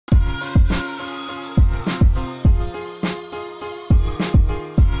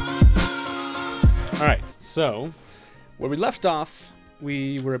Alright, so where we left off,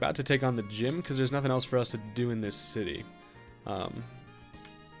 we were about to take on the gym because there's nothing else for us to do in this city.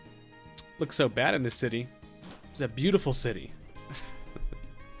 Looks so bad in this city. It's a beautiful city.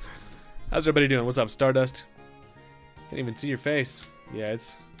 How's everybody doing? What's up, Stardust? Can't even see your face. Yeah,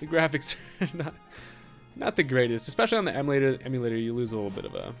 the graphics are not the greatest, especially on the emulator. You lose a little bit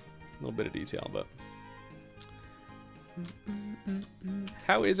of detail, but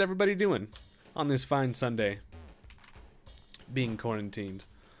how is everybody doing on this fine Sunday, being quarantined?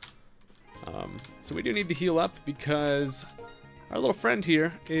 So we do need to heal up because our little friend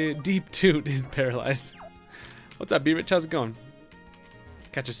here, Deep Toot, is paralyzed. What's up, B-Rich? How's it going?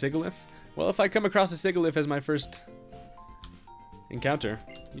 Catch a Sigalith? Well, if I come across a Sigalith as my first encounter,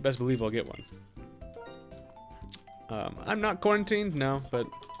 you best believe I'll get one. I'm not quarantined, no, but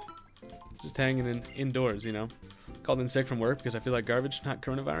just hanging indoors, you know. Called in sick from work because I feel like garbage, not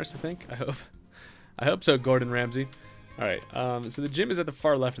coronavirus, I think. I hope so, Gordon Ramsay. Alright, so the gym is at the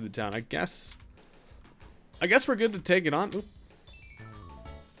far left of the town. I guess we're good to take it on. Oop.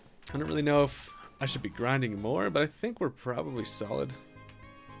 I don't really know if I should be grinding more, but I think we're probably solid.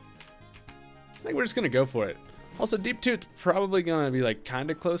 I think we're just gonna go for it. Also, Deep Toot's probably gonna be like kind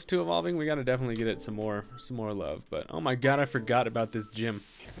of close to evolving. We gotta definitely get it some more love. But oh my god, I forgot about this gym.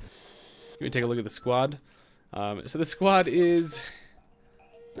 Let me take a look at the squad. So the squad is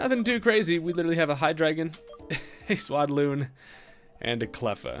nothing too crazy. We literally have a High Dragon, a Swadloon, and a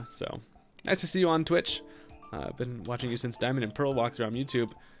Cleffa. So nice to see you on Twitch. I've been watching you since Diamond and Pearl walkthrough on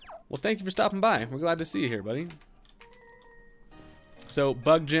YouTube. Well, thank you for stopping by. We're glad to see you here, buddy. So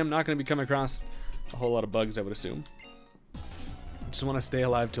bug gym, not going to be coming across a whole lot of bugs, I would assume. Just want to stay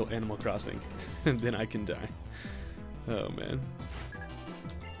alive till Animal Crossing, and then I can die. Oh man.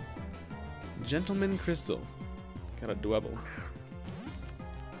 Gentleman Crystal. Got a Dwebble.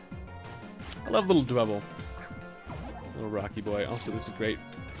 I love little Dwebble. Little Rocky boy. Also, this is great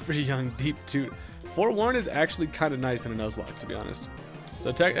for young Deep Toot. Forewarn is actually kind of nice in a Nuzlocke, to be honest.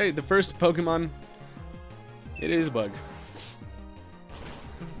 So, hey, the first Pokemon, it is a bug.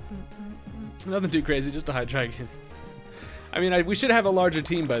 Nothing too crazy, just a High Dragon. I mean, we should have a larger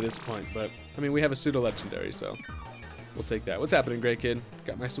team by this point, but, I mean, we have a pseudo-legendary, so we'll take that. What's happening, Great Kid?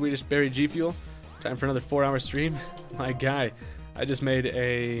 Got my Swedish Berry G Fuel. Time for another 4-hour stream. My guy, I just made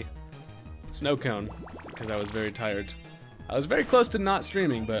a snow cone because I was very tired. I was very close to not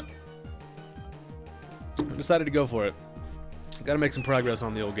streaming, but I decided to go for it. Gotta make some progress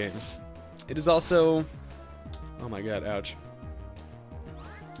on the old game. It is also... Oh my god, ouch.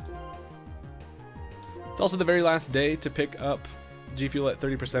 It's also the very last day to pick up G Fuel at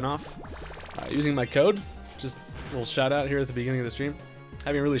 30% off. Using my code. Just a little shout out here at the beginning of the stream.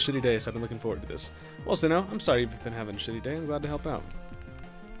 Having a really shitty day, so I've been looking forward to this. Well, Sino, I'm sorry you've been having a shitty day. I'm glad to help out.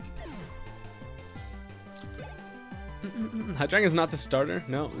 High Dragon's not the starter?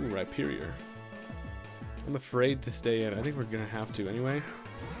 No? Ooh, Rhyperior. I'm afraid to stay in. I think we're gonna have to anyway.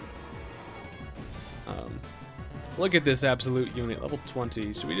 Look at this absolute unit, level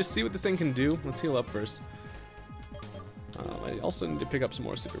 20. Should we just see what this thing can do? Let's heal up first. I also need to pick up some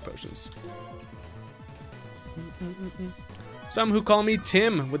more super potions. Some who call me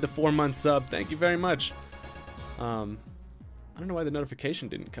Tim with the 4-month sub. Thank you very much. I don't know why the notification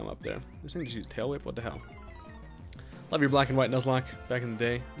didn't come up there. This thing just used Tail Whip. What the hell? Love your black and white Nuzlocke back in the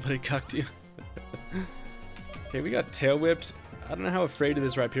day, but it cucked you. Okay, we got Tail Whipped. I don't know how afraid of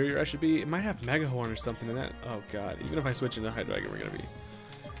this Rhyperior I should be. It might have Mega Horn or something in that. Oh god, even if I switch into High Dragon, we're gonna be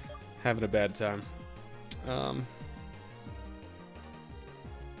having a bad time. I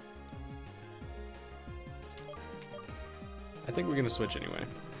think we're gonna switch anyway.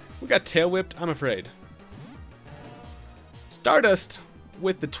 We got Tail Whipped. I'm afraid. Stardust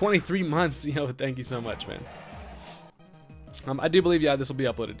with the 23 months. Yo, thank you so much, man. I do believe, yeah, this will be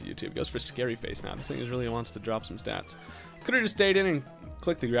uploaded to YouTube. It goes for Scary Face now. This thing really wants to drop some stats. Could have just stayed in and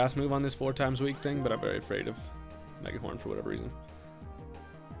clicked the grass move on this 4 times week thing, but I'm very afraid of Mega Horn for whatever reason.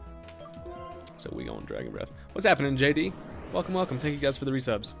 So we go on Dragon Breath. What's happening, JD? Welcome, welcome. Thank you guys for the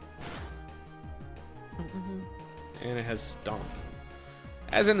resubs. And it has Stomp.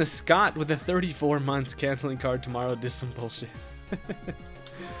 As in the Scott with the 34 months canceling card tomorrow. Just some bullshit.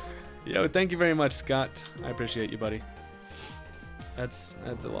 Yo, thank you very much, Scott. I appreciate you, buddy. That's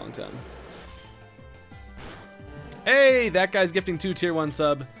a long time. Hey, that guy's gifting 2 tier 1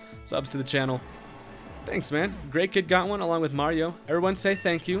 subs to the channel. Thanks, man. Great Kid got one along with Mario. Everyone say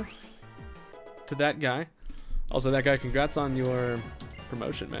thank you to that guy. Also, that guy, congrats on your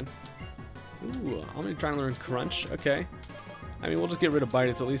promotion, man. Ooh, I'm gonna try and learn Crunch. Okay. I mean, we'll just get rid of Bite.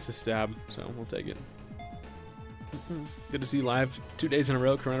 It's at least a stab, so we'll take it. Good to see you live 2 days in a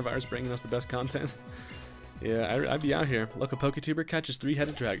row. Coronavirus bringing us the best content. Yeah, I'd be out here. Local PokeTuber catches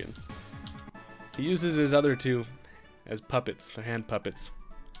 3-headed dragon. He uses his other two as puppets. They're hand puppets.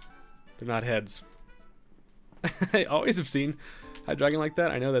 They're not heads. I always have seen a dragon like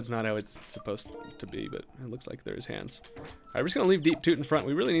that. I know that's not how it's supposed to be, but it looks like there's hands. Alright, we're just going to leave Deep Toot in front.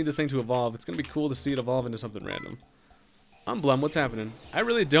 We really need this thing to evolve. It's going to be cool to see it evolve into something random. Blum, what's happening? I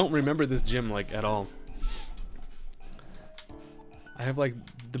really don't remember this gym, like, at all. I have, like,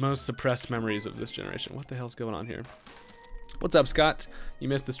 the most suppressed memories of this generation. What the hell's going on here? What's up, Scott? You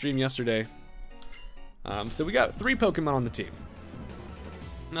missed the stream yesterday. So we got 3 Pokemon on the team.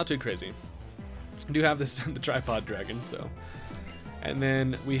 Not too crazy. We do have this the tripod dragon, so. And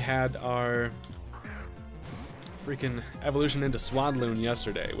then we had our freaking evolution into Swadloon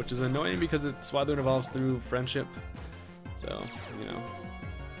yesterday, which is annoying because Swadloon evolves through friendship. So, you know.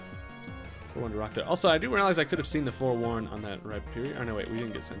 We're one to rock there. Also, I do realize I could have seen the forewarn on that Rhyperior. Or no, wait, we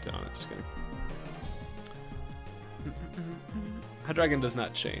didn't get sent in on it. Just kidding. Hydreigon does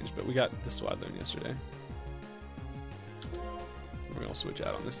not change, but we got the Swadloon yesterday. We're gonna switch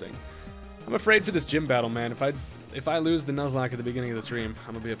out on this thing. I'm afraid for this gym battle, man. If I lose the Nuzlocke at the beginning of the stream,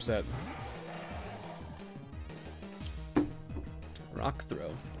 I'm gonna be upset. Rock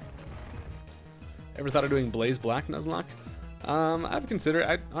throw. Ever thought of doing Blaze Black Nuzlocke? I've considered.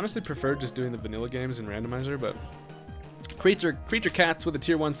 I honestly prefer just doing the vanilla games in Randomizer, but Creature Cats with a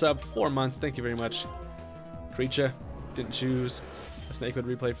tier 1 sub, 4 months. Thank you very much. Creature didn't choose a Snakewood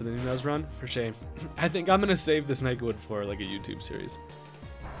replay for the new Nuz run. For shame. I think I'm gonna save the Snakewood for like a YouTube series.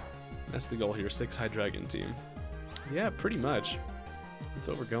 That's the goal here. 6 Hydreigon team. Yeah, pretty much. That's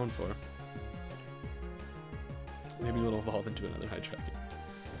what we're going for. Maybe we'll evolve into another Hydreigon.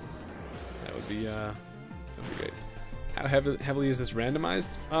 That would be great. How heavily is this randomized?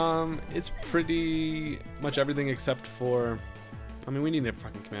 It's pretty much everything except for. I mean, we need a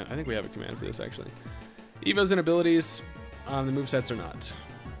fucking command. I think we have a command for this actually. Evos and abilities. The movesets are not.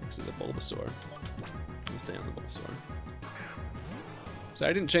 This is a Bulbasaur. I'll stay on the Bulbasaur. So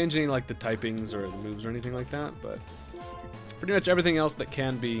I didn't change any like the typings or the moves or anything like that, but pretty much everything else that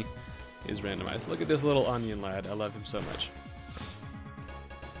can be is randomized. Look at this little onion lad. I love him so much.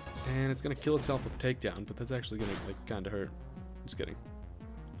 And it's gonna kill itself with takedown, but that's actually gonna like kind of hurt. Just kidding.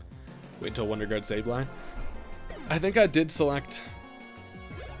 Wait until Wonder Guard Sableye. I think I did select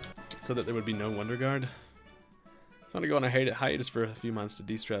so that there would be no Wonder Guard. I want to go on a hiatus for a few months to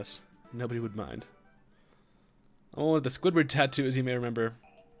de-stress. Nobody would mind. Oh, the Squidward tattoo, as you may remember.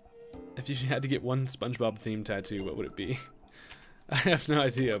 If you had to get one SpongeBob themed tattoo, what would it be? I have no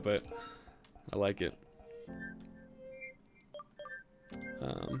idea, but I like it.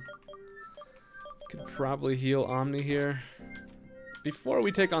 Could probably heal Omni here. Before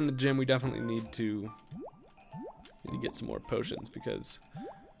we take on the gym, we definitely need to get some more potions because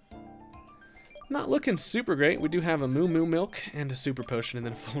not looking super great. We do have a Moo Moo Milk and a Super Potion and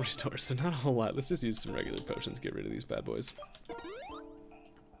then a Full Restore, so not a whole lot. Let's just use some regular potions to get rid of these bad boys.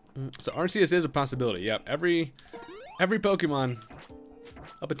 So Arceus is a possibility. Yep, every Pokemon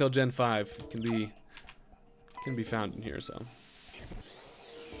up until Gen 5 can be found in here. So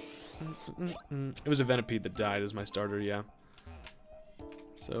it was a Venipede that died as my starter. Yeah.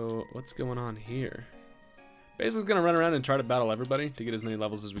 So what's going on here? Basically gonna run around and try to battle everybody to get as many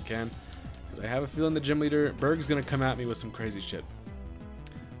levels as we can. Because I have a feeling the gym leader, Berg's gonna come at me with some crazy shit.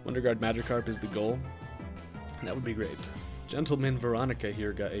 Wonder Guard Magikarp is the goal. And that would be great. Gentleman Veronica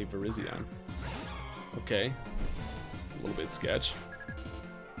here got a Virizion. Okay. A little bit sketch.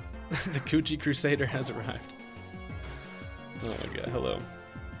 The Coochie Crusader has arrived. Oh my god, hello.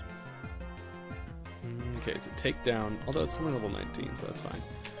 Okay, it's a takedown, although it's only level 19, so that's fine.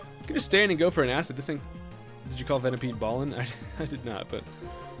 You can just stay in and go for an acid. This thing, did you call Venipede Ballin? I did not, but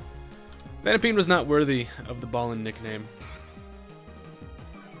Venipede was not worthy of the Ballin nickname.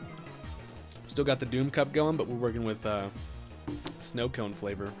 Still got the Doom Cup going, but we're working with snow cone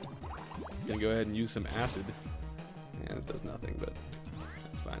flavor. Gonna go ahead and use some acid. Yeah, it does nothing, but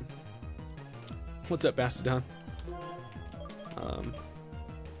that's fine. What's up, Bastodon?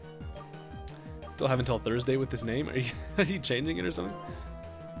 Still have until Thursday with this name. Are you changing it or something?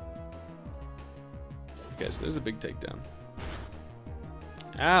 Okay, so there's a big takedown.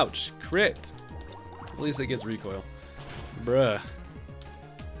 Ouch! Crit! At least it gets recoil. Bruh.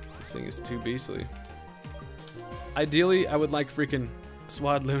 This thing is too beastly. Ideally, I would like freaking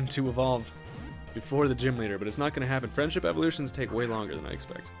Swadloon to evolve before the gym leader, but it's not going to happen. Friendship evolutions take way longer than I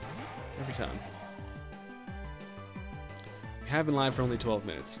expect. Every time. We have been live for only 12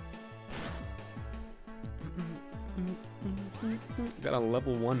 minutes. Got a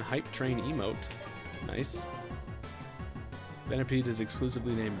level 1 hype train emote. Nice. Venipede is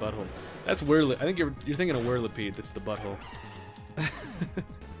exclusively named Butthole. That's Whirlipede. I think you're thinking of Whirlipede. That's the Butthole.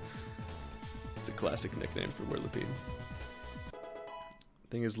 It's a classic nickname for Whirlipede.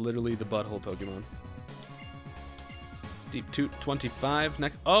 Thing is literally the Butthole Pokemon. Deep Toot 25.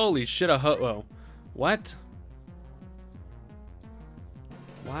 Next. Holy shit! A ho-oh. What?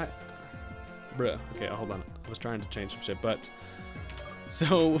 What? Bruh. Okay, hold on. I was trying to change some shit, but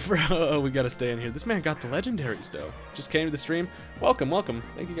so for we gotta stay in here. This man got the legendaries though. Just came to the stream. Welcome, welcome.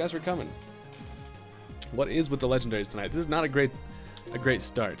 Thank you guys for coming. What is with the legendaries tonight? This is not a great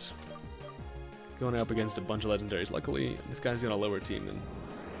start. Going up against a bunch of legendaries. Luckily, this guy's got a lower team than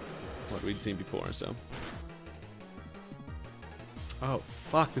what we'd seen before. So. Oh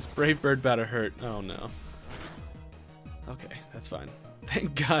fuck! This Brave Bird better hurt. Oh no. Okay, that's fine.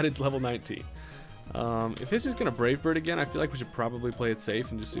 Thank God it's level 19. If he's just gonna Brave Bird again, I feel like we should probably play it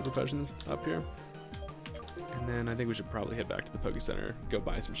safe and just Super Potion up here. And then I think we should probably head back to the Poke Center, go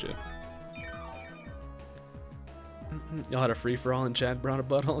buy some shit. Y'all had a free-for-all and Chad brought a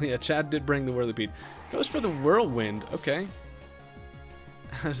butthole? Yeah, Chad did bring the Whirlipede. Goes for the Whirlwind, okay.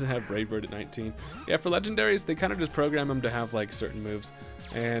 Doesn't have Brave Bird at 19. Yeah, for legendaries, they kind of just program them to have like certain moves.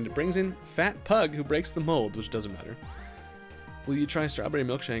 And it brings in Fat Pug, who breaks the mold, which doesn't matter. Will you try strawberry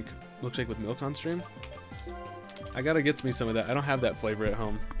milkshake with milk on stream? I gotta get me some of that. I don't have that flavor at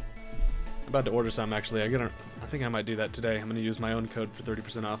home. I'm about to order some actually. I think I might do that today. I'm gonna use my own code for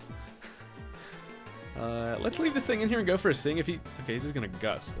 30% off. Let's leave this thing in here and go for a sing. Okay, he's just gonna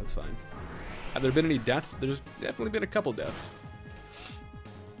gust. That's fine. Have there been any deaths? There's definitely been a couple deaths.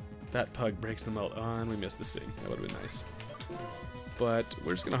 That Pug breaks the mold. Oh, and we missed the sing. That would have been nice. But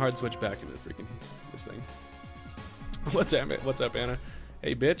we're just gonna hard switch back into freaking this thing. What's up, Anna?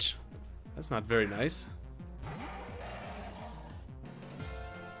 Hey, bitch. That's not very nice.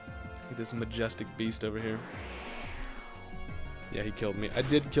 Look at this majestic beast over here. Yeah, he killed me. I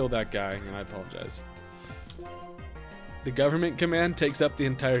did kill that guy, and I apologize. The government command takes up the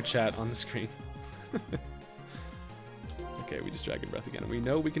entire chat on the screen. Okay, we just Dragon Breath again. We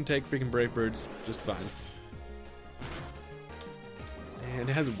know we can take freaking Brave Birds just fine. And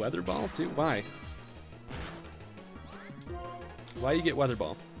it has Weather Ball too? Why? Why you get Weather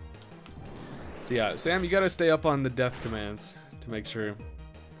Ball? So yeah, Sam, you gotta stay up on the death commands to make sure.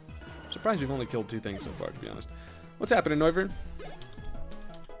 I'm surprised we've only killed 2 things so far, to be honest. What's happening, Noivern?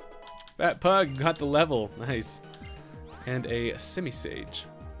 Fat Pug got the level. Nice. And a Semi-Sage.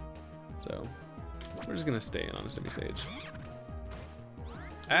 So, we're just gonna stay in on a Semi-Sage.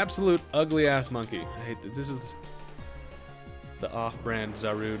 Absolute ugly-ass monkey. I hate this. This is the off-brand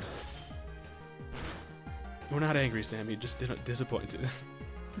Zarude. We're not angry, Sam. You're just disappointed.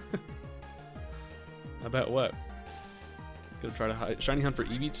 About what? Gonna try to shiny hunt for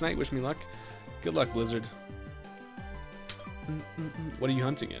Eevee tonight. Wish me luck. Good luck, Blizzard. What are you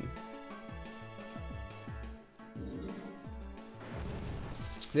hunting in?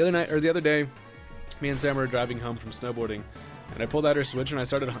 The other day, me and Sam were driving home from snowboarding, and I pulled out our Switch and I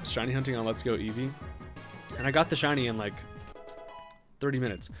started shiny hunting on Let's Go Eevee, and I got the shiny in like 30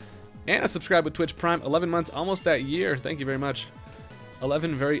 minutes. And I subscribed with Twitch Prime, 11 months, almost that year. Thank you very much.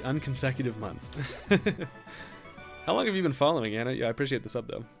 11 very unconsecutive months. How long have you been following, Anna? Yeah, I appreciate the sub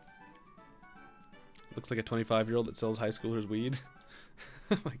though. Looks like a 25-year-old that sells high schoolers weed.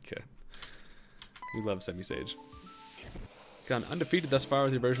 Oh my god. We love Semi-Sage. Gone undefeated thus far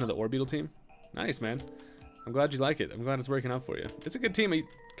with your version of the Orbeetle team. Nice, man. I'm glad you like it. I'm glad it's working out for you. It's a good team. It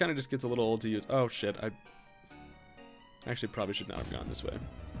kind of just gets a little old to use. Oh shit. I actually probably should not have gone this way.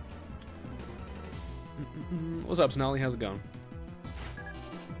 What's up, Snolly? How's it going?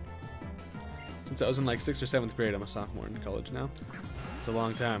 Since I was in like 6th or 7th grade, I'm a sophomore in college now. It's a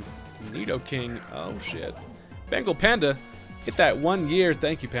long time. Nidoking. Oh shit. Bengal Panda. Get that 1 year.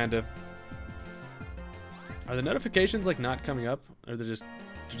 Thank you, Panda. Are the notifications like not coming up? Or they're just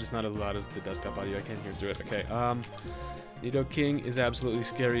not as loud as the desktop audio? I can't hear through it. Okay. Nidoking is absolutely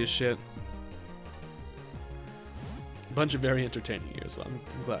scary as shit. Bunch of very entertaining years. Well,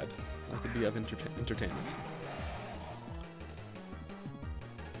 I'm glad I could be of entertainment.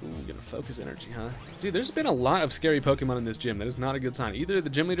 Ooh, gonna focus energy, huh? Dude, there's been a lot of scary Pokemon in this gym. That is not a good sign. Either the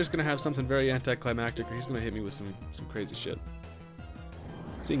gym leader's gonna have something very anticlimactic, or he's gonna hit me with some crazy shit.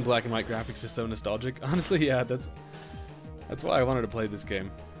 Seeing black and white graphics is so nostalgic. Honestly, yeah, that's why I wanted to play this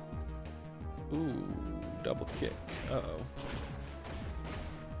game. Ooh, double kick. Uh-oh.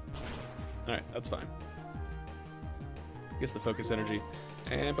 Alright, that's fine. Guess the focus energy.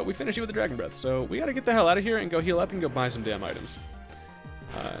 But we finish you with the Dragon Breath, so we gotta get the hell out of here and go heal up and go buy some damn items.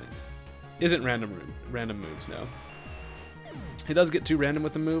 Isn't random moves, no. He does get too random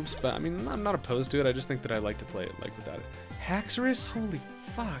with the moves, but I mean, I'm not opposed to it. I just think that I like to play it like without it. Haxorus? Holy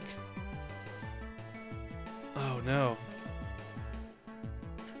fuck. Oh no.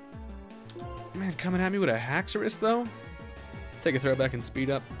 Man, coming at me with a Haxorus though? Take a throwback and speed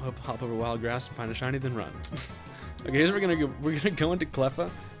up, hop over wild grass and find a shiny, then run. Okay, here's what we're gonna go into Cleffa.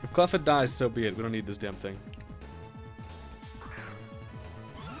 If Cleffa dies, so be it. We don't need this damn thing.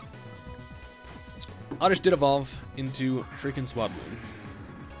 Oddish did evolve into freaking Swabloon.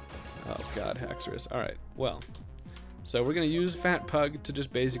 Oh god, Haxorus. Alright, well. So we're gonna use Fat Pug to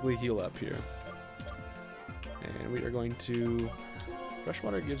just basically heal up here. And we are going to...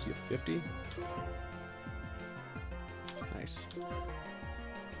 Freshwater gives you 50. Nice.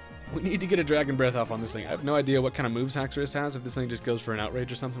 We need to get a Dragon Breath off on this thing. I have no idea what kind of moves Haxorus has. If this thing just goes for an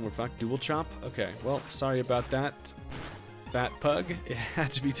Outrage or something, we're fucked. Dual Chop? Okay, well, sorry about that. Fat Pug. It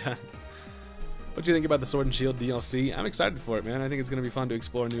had to be done. What do you think about the Sword and Shield DLC? I'm excited for it, man. I think it's going to be fun to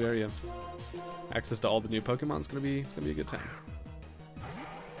explore a new area. Access to all the new Pokemon. It's going to be a good time.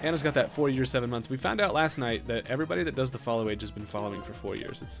 Anna's got that 4 years, 7 months. We found out last night that everybody that does the follow age has been following for 4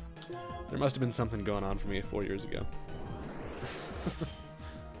 years. There must have been something going on for me 4 years ago.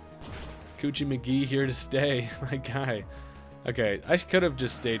 Coochie McGee here to stay, my guy. Okay, I could have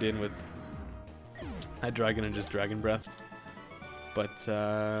just stayed in with Hydreigon and just Dragon Breath. But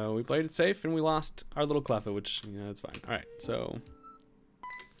we played it safe and we lost our little Cleffa, which, you know, it's fine. Alright, so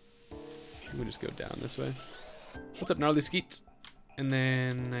we just go down this way. What's up, Gnarly Skeet? And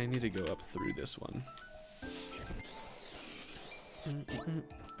then I need to go up through this one,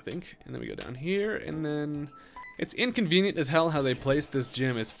 I think. And then we go down here, and then it's inconvenient as hell how they place this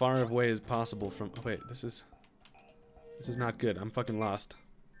gym as far away as possible from... Oh wait, this is not good. I'm fucking lost.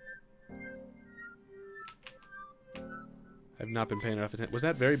 I've not been paying enough attention. Was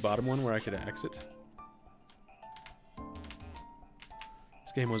that very bottom one where I could exit?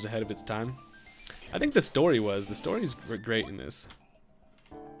 This game was ahead of its time. I think the story was. The stories were great in this.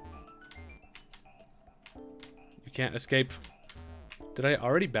 You can't escape. Did I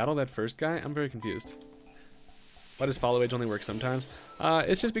already battle that first guy? I'm very confused. Why does follow age only work sometimes?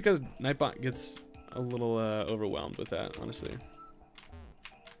 It's just because Nightbot gets a little overwhelmed with that, honestly.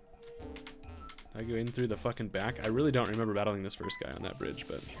 I go in through the fucking back. I really don't remember battling this first guy on that bridge,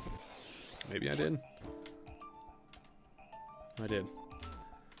 but maybe I did. I did.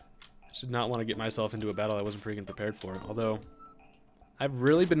 I just did not want to get myself into a battle I wasn't freaking prepared for. Although, I've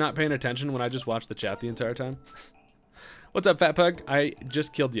really been not paying attention when I just watched the chat the entire time. What's up, Fat Pug? I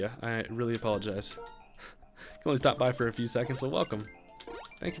just killed you. I really apologize. You can only stop by for a few seconds. Well, welcome.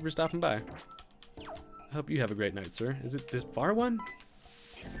 Thank you for stopping by. I hope you have a great night, sir. Is it this far one?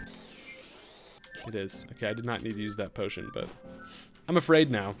 It is. Okay, I did not need to use that potion, but I'm afraid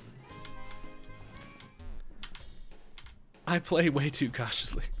now. I play way too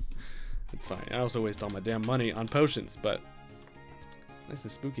cautiously. It's fine. I also waste all my damn money on potions, but nice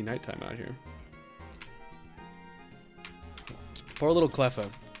and spooky nighttime out here. Poor little Cleffa.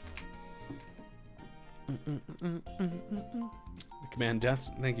 The command deaths.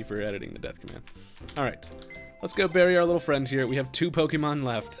 Thank you for editing the death command. Alright. Let's go bury our little friend here. We have 2 Pokemon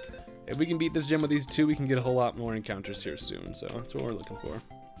left. If we can beat this gym with these 2, we can get a whole lot more encounters here soon. So that's what we're looking for.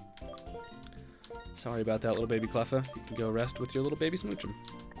 Sorry about that, little baby Cleffa. You can go rest with your little baby Smoochum.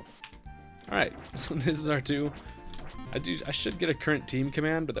 Alright, so this is our 2. I should get a current team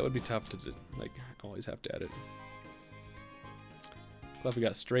command, but that would be tough to like always have to edit. Cleffa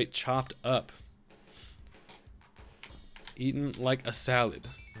got straight chopped up. Eaten like a salad.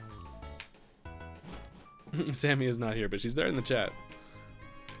 Sammy is not here, but she's there in the chat.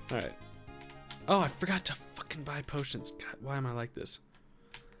 Alright. Oh, I forgot to fucking buy potions. God, why am I like this?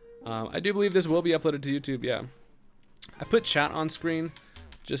 I do believe this will be uploaded to YouTube, yeah. I put chat on screen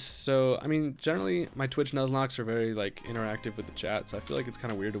just so, I mean, generally my Twitch Nuzlocks are very like interactive with the chat, so I feel like it's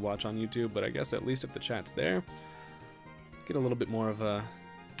kind of weird to watch on YouTube, but I guess at least if the chat's there, get a little bit more of the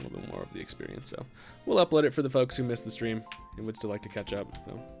experience. So we'll upload it for the folks who missed the stream and would still like to catch up.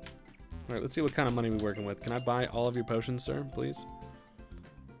 So, all right, let's see what kind of money we're working with. Can I buy all of your potions, sir, please?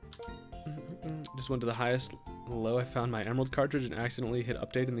 Just went to the highest low. I found my Emerald cartridge and accidentally hit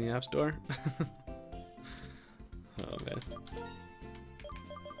update in the App Store. Oh man.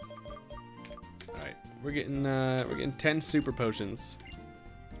 All right, we're getting 10 super potions,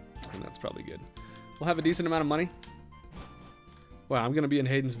 and that's probably good. We'll have a decent amount of money. Wow, I'm gonna be in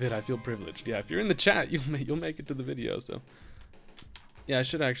Hayden's vid. I feel privileged. Yeah, if you're in the chat, you'll make it to the video. So, yeah, I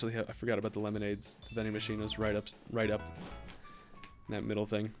should actually have. I forgot about the lemonades. The vending machine was right up in that middle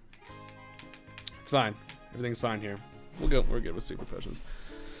thing. It's fine. Everything's fine here. We're good with super potions.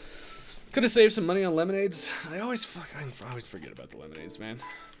 Could have saved some money on lemonades. I always forget about the lemonades, man.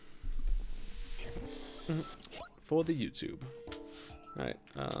 For the YouTube. Alright,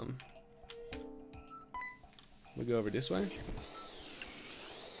 we go over this way.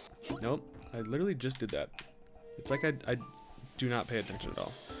 Nope, I literally just did that. It's like I do not pay attention at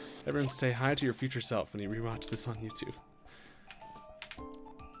all. Everyone say hi to your future self when you rewatch this on YouTube.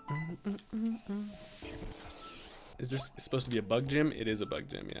 Is this supposed to be a bug gym? It is a bug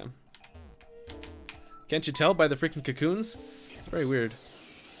gym, yeah. Can't you tell by the freaking cocoons? It's very weird.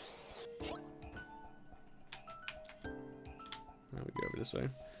 Now we go over this way.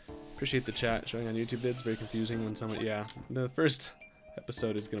 Appreciate the chat showing on YouTube vids. Very confusing when someone, yeah. The first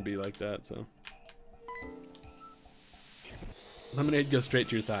episode is gonna be like that, so. Lemonade goes straight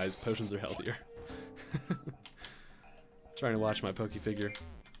to your thighs. Potions are healthier. Trying to watch my Poke figure.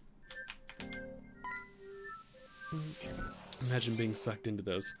 Imagine being sucked into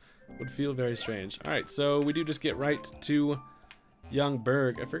those. Would feel very strange. Alright, so we do just get right to young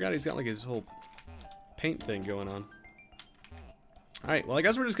Berg. I forgot he's got like his whole paint thing going on. Alright, well I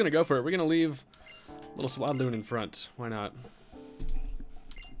guess we're just gonna go for it. We're gonna leave little Swadloon in front. Why not?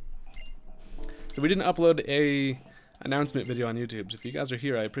 So we didn't upload a announcement video on YouTube. So if you guys are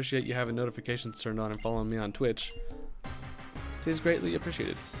here, I appreciate you having notifications turned on and following me on Twitch. It is greatly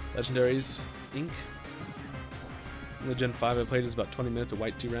appreciated. Legendaries, Inc. In the Gen 5 I played is about 20 minutes of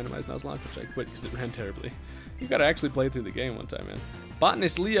White 2 randomized Nuzlocke, which I quit because it ran terribly. You gotta actually play through the game one time, man.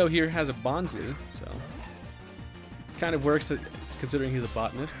 Botanist Leo here has a Bonsley, so kind of works considering he's a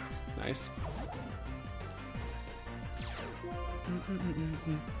botanist. Nice.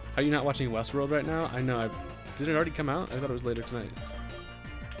 Are you not watching Westworld right now? I know. Did it already come out? I thought it was later tonight.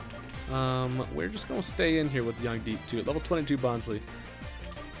 We're just gonna stay in here with Young Deep 2 at level 22 Bonsley.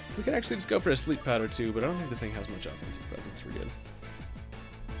 We could actually just go for a sleep powder too, but I don't think this thing has much offensive presence. We're good.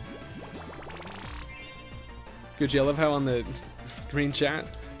 Gucci, I love how on the screen chat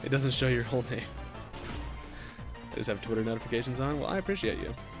it doesn't show your whole name. I just have Twitter notifications on. Well, I appreciate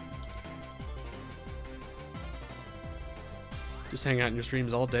you. Just hang out in your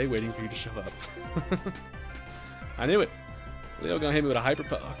streams all day waiting for you to show up. I knew it. Leo gonna hit me with a hyper.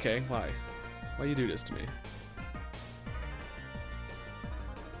 Okay, why? Why you do this to me?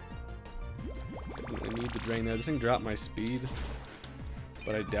 I need the drain there. This thing dropped my speed,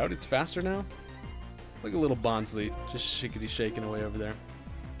 but I doubt it's faster now. Like a little Bonsley, just shickety shaking away over there.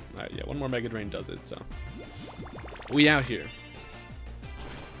 Alright, yeah, one more Mega Drain does it, so. We out here.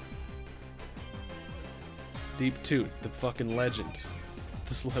 Deep 2, the fucking legend.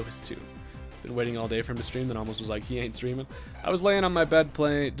 The slowest 2. Been waiting all day for him to stream, then almost was like, he ain't streaming. I was laying on my bed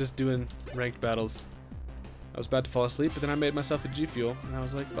playing, just doing ranked battles. I was about to fall asleep, but then I made myself a G Fuel, and I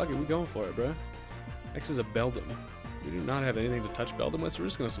was like, fuck it, we going for it, bro. X is a Beldum. We do not have anything to touch Beldum with, so we're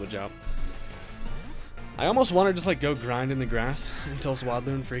just gonna switch out. I almost want to just like go grind in the grass until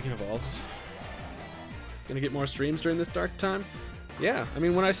Swadloon freaking evolves. Gonna get more streams during this dark time? Yeah, I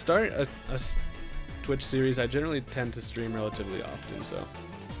mean when I start a Twitch series, I generally tend to stream relatively often, so.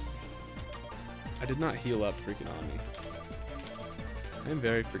 I did not heal up freaking on me. I am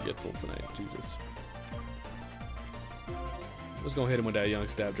very forgetful tonight, Jesus. I was gonna hit him with that young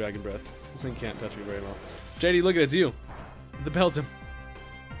stab dragon breath. This thing can't touch me very well. JD, look at it, it's you. The Beldum.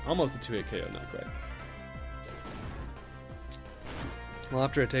 Almost a 2-hit KO, not quite. Well,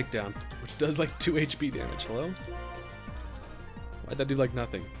 after a takedown, which does like 2 HP damage. Hello? Why'd that do like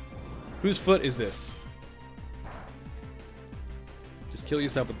nothing? Whose foot is this? Just kill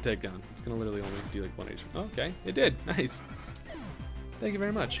yourself with the takedown. It's gonna literally only do like 1 HP. Oh, okay, it did. Nice. Thank you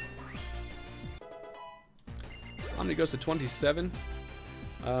very much. Omni goes to 27.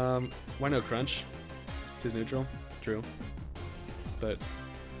 Why no crunch? Tis neutral. True. But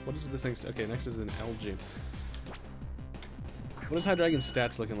what is this thing? Okay, next is an LG. What is Hydreigon's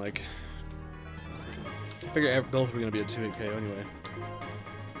stats looking like? I figure both were gonna be a 2-hit KO anyway.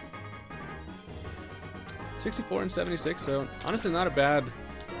 64 and 76, so honestly not a bad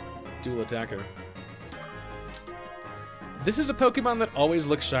dual attacker. This is a Pokemon that always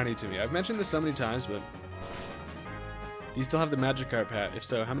looks shiny to me. I've mentioned this so many times, but do you still have the Magikarp hat? If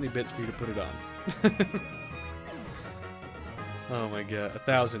so, how many bits for you to put it on? Oh my god,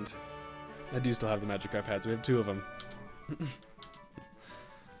 1,000. I do still have the Magikarp hats. We have 2 of them.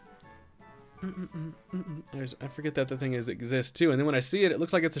 I forget that the thing exists too, and then when I see it, it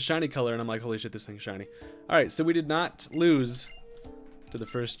looks like it's a shiny color, and I'm like, holy shit, this thing's shiny. All right, so we did not lose to the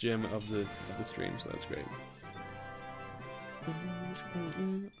first gym of the stream, so that's great.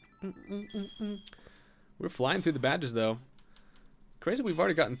 We're flying through the badges though. Crazy, we've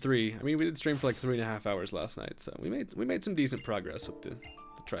already gotten 3. I mean, we did stream for like 3.5 hours last night, so we made some decent progress with the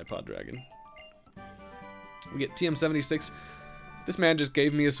tripod dragon. We get TM76. This man just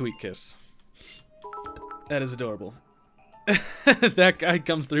gave me a sweet kiss. That is adorable. That guy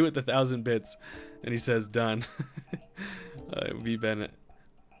comes through with 1,000 bits, and he says done. V Bennett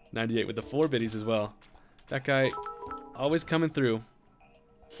 98 with the 4 biddies as well. That guy always coming through.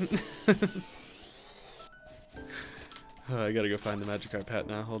 I gotta go find the Magikarp hat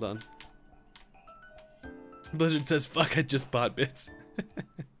now. Hold on. Blizzard says, fuck, I just bought bits.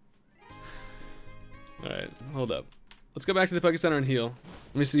 Alright, hold up. Let's go back to the Poké Center and heal.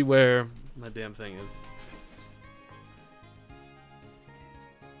 Let me see where my damn thing is.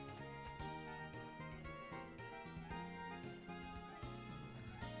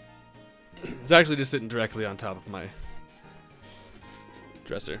 It's actually just sitting directly on top of my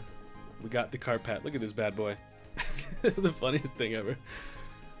dresser. We got the carp hat. Look at this bad boy. The funniest thing ever.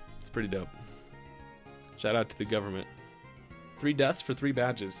 It's pretty dope. Shout out to the government. 3 deaths for 3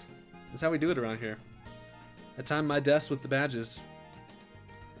 badges. That's how we do it around here. I time my deaths with the badges.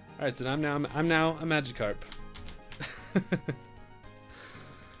 Alright, so I'm now a Magikarp.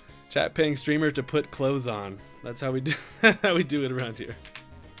 Chat paying streamer to put clothes on. That's how we do how we do it around here.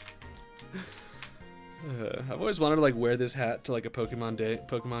 I've always wanted to like wear this hat to like a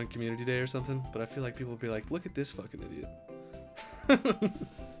Pokemon community day or something, but I feel like people will be like, look at this fucking idiot.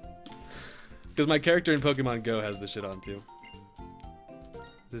 Because my character in Pokemon Go has this shit on too.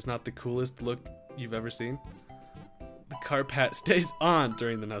 This is not the coolest look you've ever seen. The carp hat stays on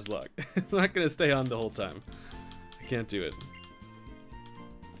during the Nuzlocke. It's not gonna stay on the whole time. I can't do it.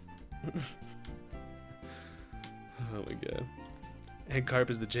 Oh my god. And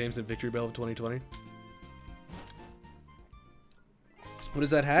carp is the James and Victory Bell of 2020. What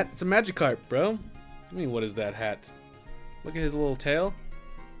is that hat? It's a Magikarp, bro. I mean, what is that hat? Look at his little tail.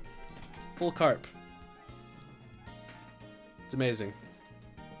 Full carp. It's amazing.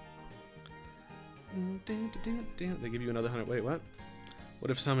 They give you another 100. Wait, what?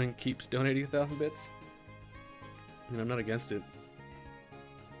 What if someone keeps donating 1,000 bits? I mean, I'm not against it.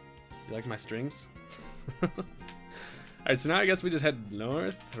 You like my strings? Alright, so now I guess we just head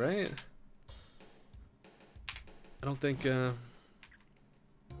north, right? I don't think, yeah,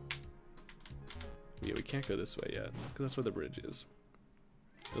 we can't go this way yet, because that's where the bridge is.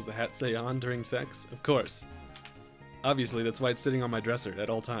 Does the hat say on during sex? Of course. Obviously, that's why it's sitting on my dresser at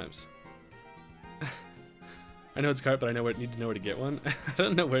all times. I know it's carp, but I need to know where to get one. I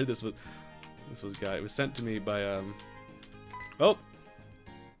don't know where this was got. It was sent to me by, oh!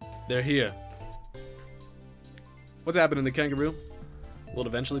 They're here. What's happening, the kangaroo? Will it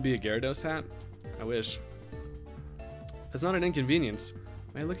eventually be a Gyarados hat? I wish. That's not an inconvenience.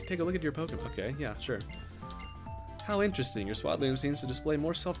 Man, take a look at your Pokemon. Okay, yeah, sure. How interesting. Your Swadloon seems to display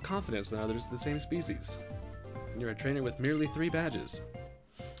more self-confidence than others of the same species. And you're a trainer with merely 3 badges.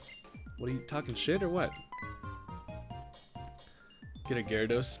 What are you, talking shit or what? Get a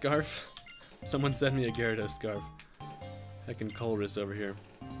Gyarados scarf? Someone send me a Gyarados scarf. Heckin' Colress over here.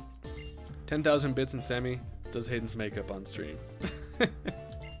 10,000 bits and Sammy does Hayden's makeup on stream.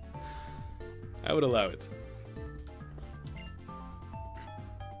 I would allow it.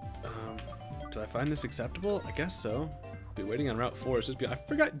 Do I find this acceptable? I guess so. I'll be waiting on Route 4. It's just I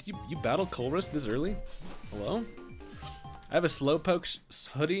forgot, you battle Colress this early? Hello? I have a Slowpoke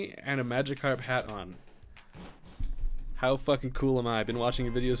hoodie and a Magikarp hat on. How fucking cool am I? I've been watching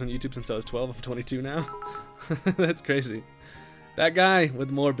your videos on YouTube since I was 12. I'm 22 now. That's crazy. That guy with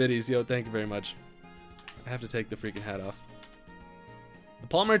more biddies. Yo, thank you very much. I have to take the freaking hat off. The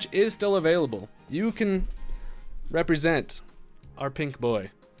Paul merch is still available. You can represent our pink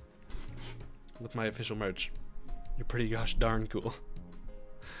boy with my official merch. You're pretty gosh darn cool.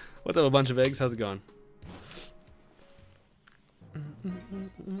 What's up, a bunch of eggs? How's it going?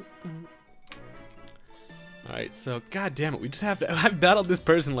 Alright, so god damn it, we just have to. I've battled this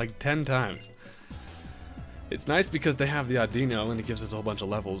person like 10 times. It's nice because they have the Audino and it gives us a whole bunch of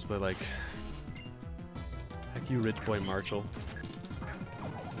levels, but like, heck you, rich boy Marshall.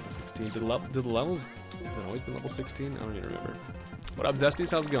 16. Did the levels have it always been level 16? I don't even remember. What up, Zesties?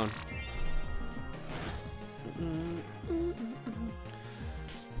 How's it going?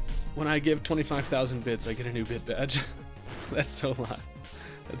 When I give 25,000 bits, I get a new bit badge. That's so a lot.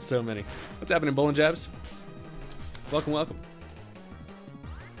 That's so many. What's happening, Bowling Jabs? Welcome, welcome.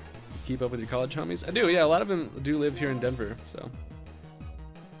 Keep up with your college homies? I do, yeah. A lot of them do live here in Denver, so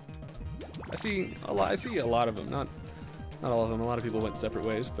I see a lot of them. Not all of them. A lot of people went separate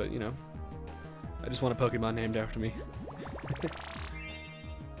ways, but you know, I just want a Pokemon named after me.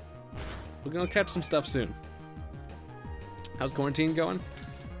 We're gonna catch some stuff soon. How's quarantine going?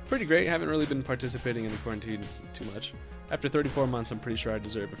 Pretty great. Haven't really been participating in the quarantine too much. After 34 months, I'm pretty sure I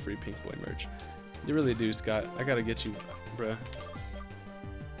deserve a free Pink Boy merch. You really do, Scott. I gotta get you, bruh.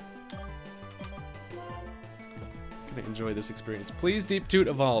 Gonna enjoy this experience. Please, Deep Toot,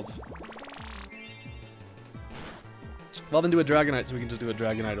 evolve. Evolve into a Dragonite so we can just do a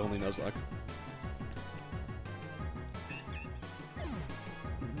Dragonite only Nuzlocke.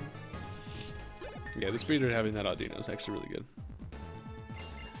 Yeah, the speed of having that Audino is actually really good.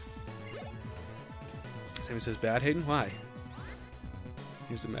 Sammy says, bad, Hayden? Why?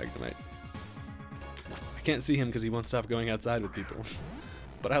 Here's a Magnemite. I can't see him because he won't stop going outside with people.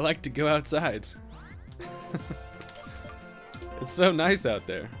 But I like to go outside. It's so nice out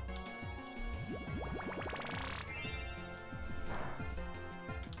there.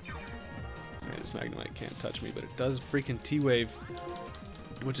 Alright, this Magnemite can't touch me, but it does freaking T-Wave,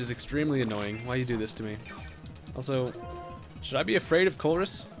 which is extremely annoying. Why you do this to me? Also, should I be afraid of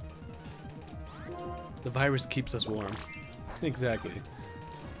Colress? The virus keeps us warm. Exactly.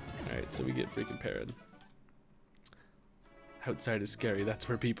 Alright, so we get freaking parried. Outside is scary, that's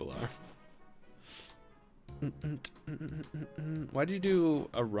where people are. Why do you do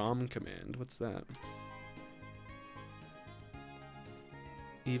a ROM command? What's that?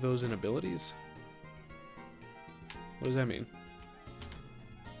 Evos and abilities? What does that mean?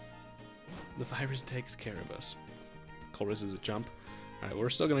 The virus takes care of us. Colress is a jump. Alright,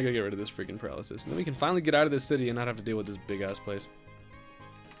 we're still gonna go get rid of this freaking paralysis. And then we can finally get out of this city and not have to deal with this big ass place.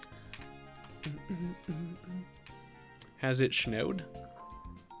 Has it snowed?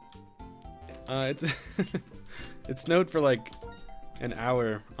 It's it snowed for like an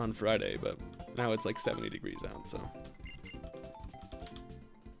hour on Friday, but now it's like 70 degrees out, so.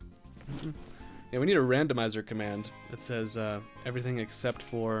 Yeah, we need a randomizer command that says everything except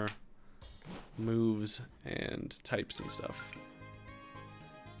for moves and types and stuff.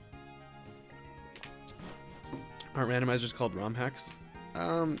 Aren't randomizers called ROM hacks?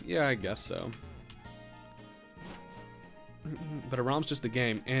 Yeah, I guess so. But a ROM's just the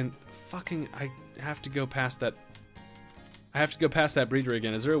game, and fucking, I have to go past that. I have to go past that breeder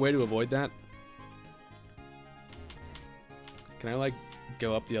again. Is there a way to avoid that? Can I, like,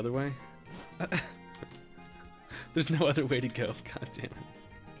 go up the other way? There's no other way to go. God damn it.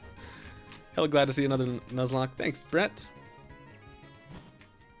 Hella glad to see another Nuzlocke. Thanks, Brett.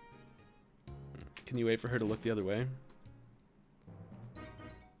 Can you wait for her to look the other way?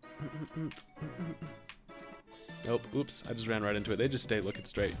 Nope. Oops. I just ran right into it. They just stay looking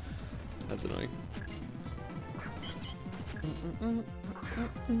straight. That's annoying.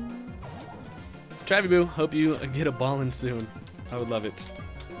 Travy Boo, hope you get a ballin' soon. I would love it.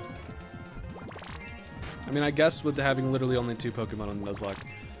 I mean, I guess with having literally only 2 Pokemon on the Nuzlocke,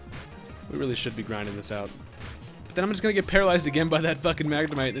 we really should be grinding this out. But then I'm just gonna get paralyzed again by that fucking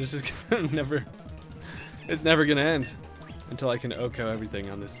Magnemite, and it's just gonna never... It's never gonna end until I can OHKO everything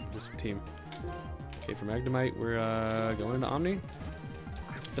on this team. Okay, for Magnemite, we're going into Omni.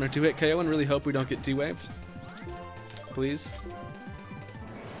 Gonna 2-hit KO and really hope we don't get T-waved. Please.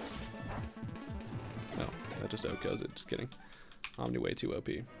 No, that just OHKOs it. Just kidding. Omni way too OP.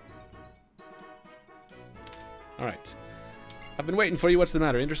 Alright. I've been waiting for you. What's the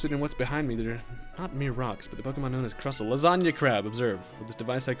matter? Interested in what's behind me? They're not mere rocks, but the Pokemon known as Crustle. Lasagna Crab. Observe. With this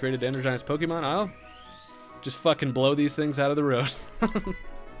device I created to energize Pokemon, I'll just fucking blow these things out of the road.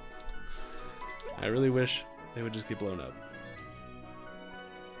 I really wish they would just get blown up.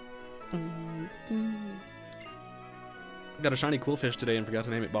 Got a shiny Quillfish today and forgot to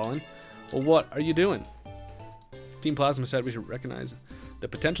name it Ballin. Well, what are you doing? Team Plasma said we should recognize the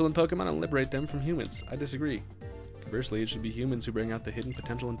potential in Pokemon and liberate them from humans. I disagree. Conversely, it should be humans who bring out the hidden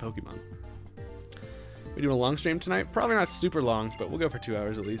potential in Pokemon. We doing a long stream tonight? Probably not super long, but we'll go for 2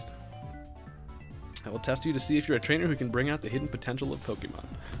 hours at least. I will test you to see if you're a trainer who can bring out the hidden potential of Pokemon.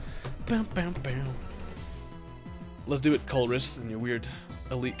 Bam, bam, bam. Let's do it, Colress, and your weird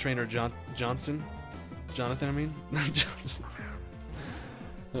elite trainer Jonathan, I mean. Johnson.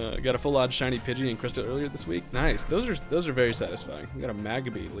 Got a full odd shiny Pidgey and Crystal earlier this week. Nice. Those are very satisfying. We got a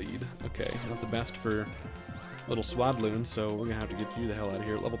Magby lead. Okay, not the best for little Swadloon, so we're gonna have to get you the hell out of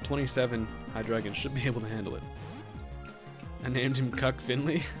here. Level 27 Hydreigon should be able to handle it. I named him Cuck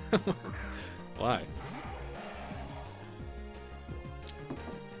Finley. Why?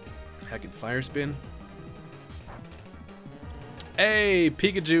 Heckin' Fire Spin. Hey,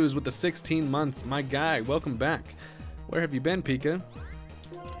 Pikachu's with the 16 months. My guy, welcome back. Where have you been, Pika?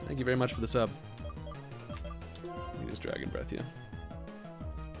 Thank you very much for the sub. Let me just Dragon Breath you.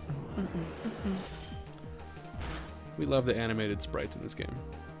 We love the animated sprites in this game.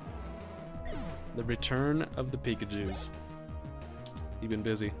 The return of the Pikachus. You've been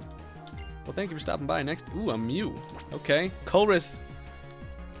busy. Well, thank you for stopping by. Next, ooh, a Mew. Okay, Colress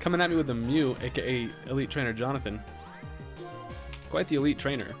coming at me with a Mew, aka Elite Trainer Jonathan. Quite the elite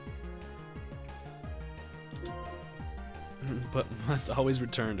trainer. But must always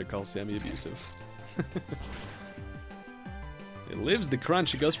return to call Sammy abusive. It lives the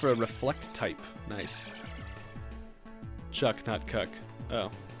crunch. It goes for a reflect type. Nice. Chuck, not cuck. Oh.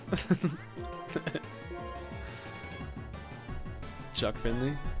 Chuck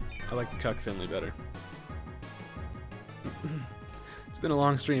Finley? I like Cuck Finley better. It's been a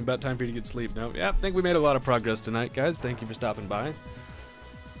long stream. About time for you to get sleep. No? Yeah, I think we made a lot of progress tonight, guys. Thank you for stopping by.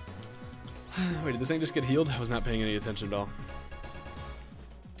 Wait, did this thing just get healed? I was not paying any attention at all.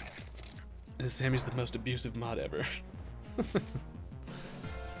 Sammy's the most abusive mod ever.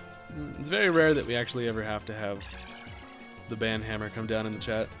 It's very rare that we actually ever have to have the ban hammer come down in the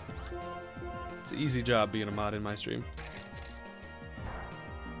chat. It's an easy job being a mod in my stream.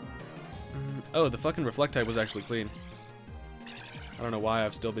 Oh, the fucking reflect type was actually clean. I don't know why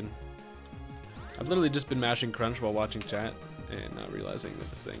I've literally just been mashing crunch while watching chat and not realizing that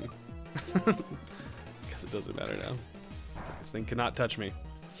this thing... Because it doesn't matter now. This thing cannot touch me.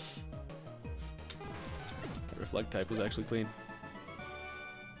 The reflect type was actually clean.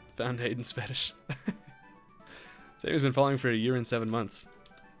 Found Hayden's fetish. Sammy's been following for a year and 7 months.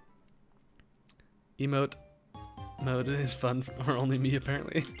 Emote mode is fun for only me,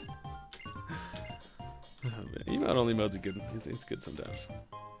 apparently. Oh, emote only mode's good. It's good sometimes.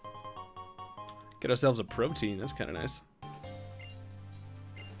 Get ourselves a protein. That's kind of nice.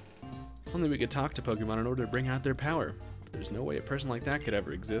 If only we could talk to Pokemon in order to bring out their power. But there's no way a person like that could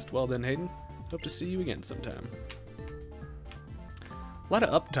ever exist. Well then, Hayden, hope to see you again sometime. A lot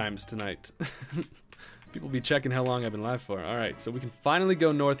of uptimes tonight. People be checking how long I've been live for. Alright, so we can finally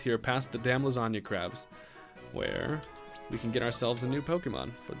go north here past the damn lasagna crabs, where we can get ourselves a new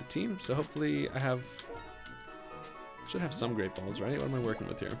Pokemon for the team. So hopefully should have some great balls, right? What am I working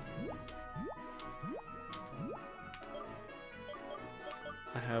with here?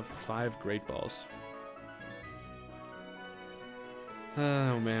 I have 5 great balls.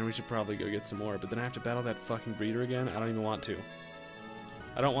 Oh man, we should probably go get some more, but then I have to battle that fucking breeder again? I don't even want to.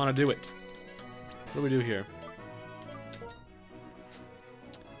 I don't want to do it. What do we do here?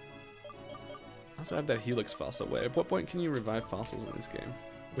 I also have that Helix fossil way. At what point can you revive fossils in this game?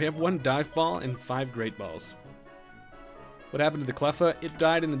 We have 1 dive ball and 5 great balls. What happened to the Cleffa? It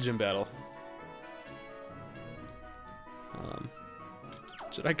died in the gym battle.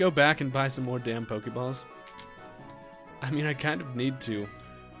 Should I go back and buy some more damn Pokeballs? I mean, I kind of need to.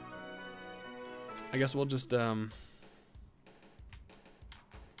 I guess we'll just, we're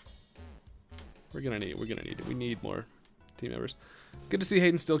gonna need it. We need more team members. Good to see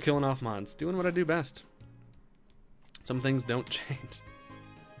Hayden still killing off mods. Doing what I do best. Some things don't change.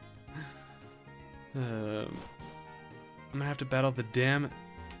 I'm gonna have to battle the damn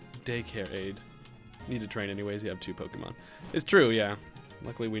daycare aide. Need to train anyways, you have 2 Pokemon. It's true, yeah.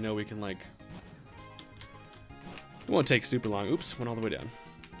 Luckily we know we can, like... It won't take super long. Oops, went all the way down.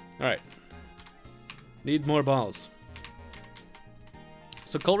 Alright. Need more balls.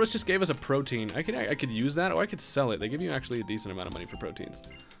 So Colress just gave us a protein. I could use that, or I could sell it. They give you actually a decent amount of money for proteins.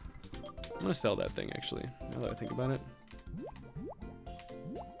 I'm gonna sell that thing, actually, now that I think about it.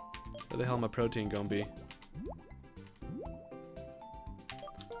 Where the hell my protein gonna be?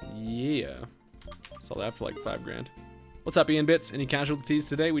 Yeah. Sell that for like 5 grand. What's up, Ian Bits? Any casualties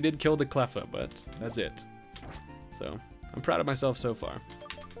today? We did kill the Cleffa, but that's it. So, I'm proud of myself so far.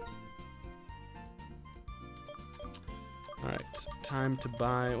 Alright, time to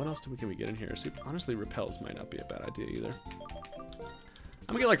buy... What else can we get in here? See, honestly, repels might not be a bad idea either. I'm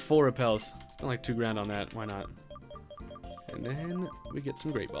gonna get like 4 repels. Spend like 2 grand on that. Why not? And then we get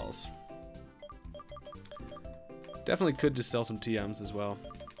some great balls. Definitely could just sell some TMs as well.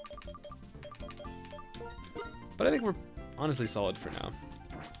 But I think we're honestly solid for now.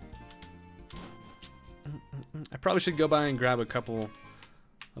 I probably should go by and grab a couple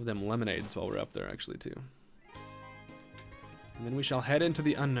of them lemonades while we're up there, actually, too. And then we shall head into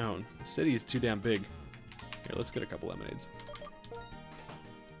the unknown. The city is too damn big. Here, let's get a couple lemonades.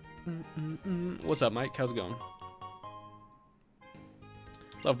 What's up, Mike? How's it going?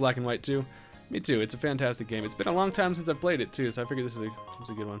 Love Black and White, too. Me too. It's a fantastic game. It's been a long time since I've played it, too, so I figured this is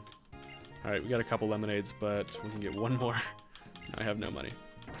a good one. Alright, we got a couple lemonades, but we can get 1 more. Now I have no money.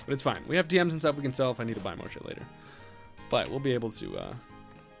 But it's fine. We have TMs and stuff we can sell if I need to buy more shit later. But we'll be able to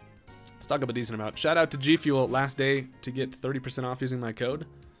stock up a decent amount. Shout out to G Fuel, last day to get 30% off using my code.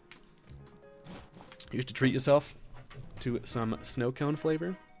 You used to treat yourself to some snow cone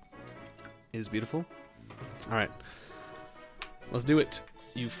flavor. It is beautiful. Alright. Let's do it.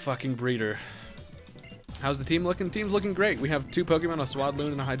 You fucking breeder. How's the team looking? Team's looking great. We have 2 Pokemon, a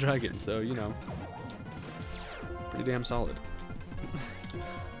Swadloon, and a Hydreigon, so, you know. Pretty damn solid.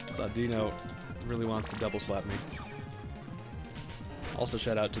 Saudino really wants to double slap me. Also,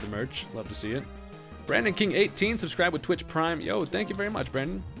 shout out to the merch. Love to see it. Brandon King 18, subscribe with Twitch Prime. Yo, thank you very much,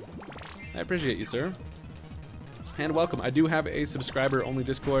 Brandon. I appreciate you, sir. And welcome. I do have a subscriber-only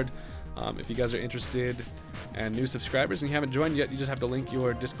Discord. If you guys are interested and new subscribers and you haven't joined yet, you just have to link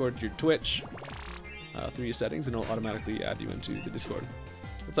your Discord to your Twitch through your settings, and it'll automatically add you into the Discord.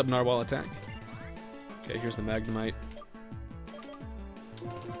 What's up, Narwhal Attack? Okay, here's the Magnemite.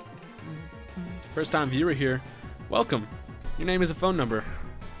 First time viewer here. Welcome. Your name is a phone number.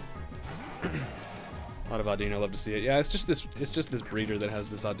 A lot of Audino, love to see it. Yeah, it's just this breeder that has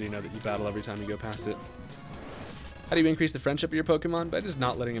this Audino that you battle every time you go past it. How do you increase the friendship of your Pokemon? By just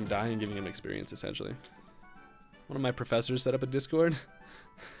not letting him die and giving him experience, essentially. One of my professors set up a Discord.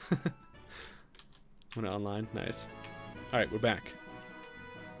 Went online, nice. All right, we're back.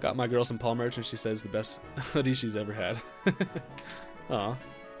 Got my girl some Paul merch, and she says the best hoodie she's ever had. Aw.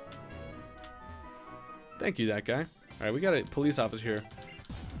 Thank you, that guy. All right, we got a police officer here.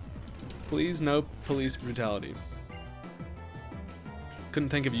 Please, no police brutality. Couldn't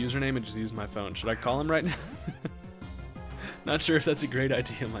think of a username and just used my phone. Should I call him right now? Not sure if that's a great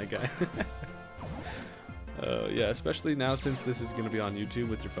idea, my guy. Yeah, especially now since this is going to be on YouTube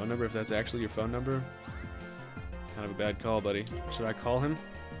with your phone number. If that's actually your phone number, kind of a bad call, buddy. Should I call him?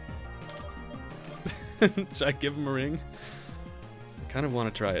 Should I give him a ring? I kind of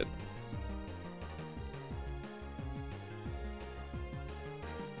want to try it.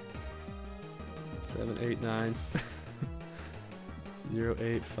 Seven, 8, 9, 0,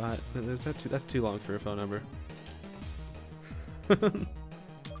 8, 5. That's too long for a phone number.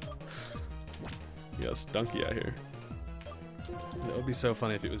 Yo, Stunky out here. That would be so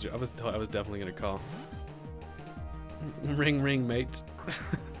funny if it was you. I was definitely gonna call. Ring, ring, mate.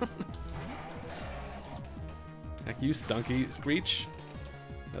 Heck, you Stunky. Screech.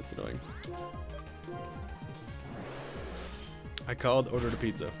 That's annoying. I called, ordered a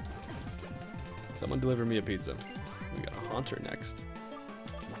pizza. Someone deliver me a pizza. We got a Haunter next.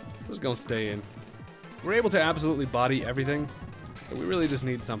 Who's gonna stay in? We're able to absolutely body everything, but we really just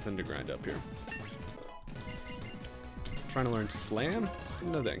need something to grind up here. Trying to learn Slam?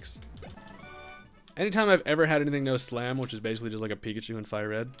 No thanks. Anytime I've ever had anything no Slam, which is basically just like a Pikachu in Fire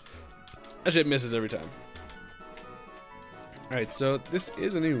Red, that shit misses every time. Alright, so this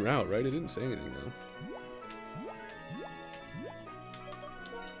is a new route, right? It didn't say anything though.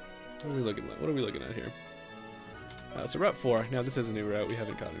 What are we looking at? What are we looking at here? So Route 4. Now this is a new route. We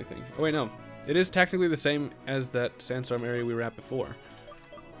haven't caught anything. Oh wait, no. It is technically the same as that Sandstorm area we were at before.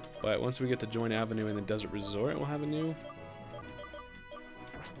 But once we get to Joint Avenue and the Desert Resort, we'll have a new...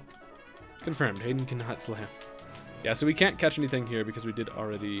 Confirmed. Hayden cannot slam. Yeah, so we can't catch anything here because we did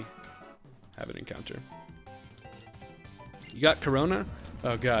already have an encounter. You got Corona?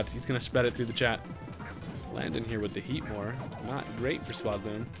 Oh god, he's gonna spread it through the chat. Landon here with the Heatmore. Not great for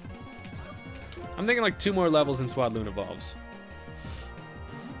Swadloon. I'm thinking like 2 more levels and Swadloon evolves.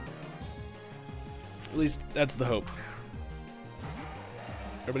 At least that's the hope.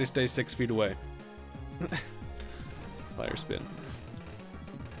 Everybody stay 6 feet away. Fire spin.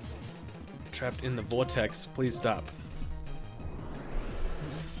 Trapped in the vortex. Please stop.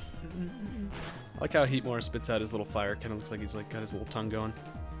 I like how Heatmore spits out his little fire. Kind of looks like he's like got his little tongue going.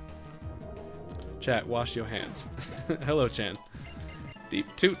 Chat, wash your hands. Hello, Chan.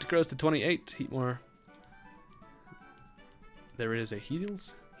 Deep Toot grows to 28. Heatmore. There is a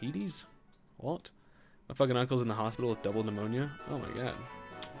Heedles? Heedies? What? My fucking uncle's in the hospital with double pneumonia. Oh my god.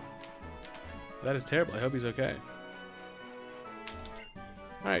 That is terrible. I hope he's okay.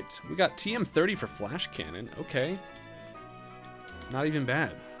 Alright, we got TM30 for Flash Cannon. Okay. Not even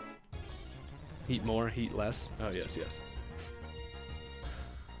bad. Heat more, heat less. Oh, yes, yes.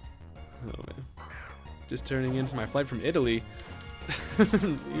 Oh, man. Just turning in for my flight from Italy.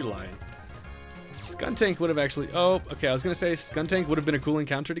 You're lying. Skuntank would have actually... Oh, okay, I was going to say Skuntank would have been a cool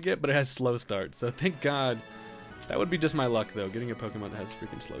encounter to get, but it has slow start. So thank God. That would be just my luck, though, getting a Pokemon that has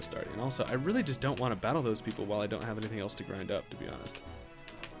freaking slow start. And also, I really just don't want to battle those people while I don't have anything else to grind up, to be honest.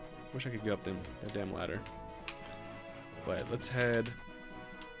 Wish I could go up that damn ladder. But let's head...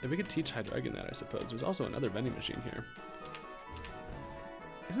 If we could teach Hydreigon that, I suppose. There's also another vending machine here.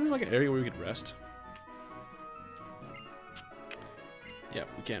 Isn't there like an area where we could rest? Yep,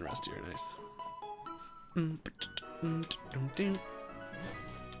 we can rest here. Nice.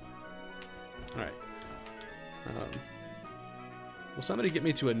 Alright. Will somebody get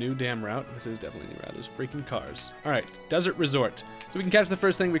me to a new damn route? This is definitely a new route. There's freaking cars. Alright, Desert Resort. So we can catch the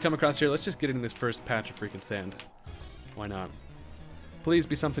first thing we come across here. Let's just get in this first patch of freaking sand. Why not? Please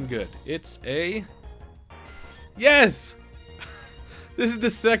be something good. It's a... Yes! This is the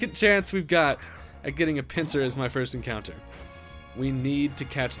second chance we've got at getting a pincer as my first encounter. We need to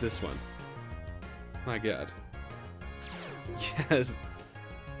catch this one. My god. Yes.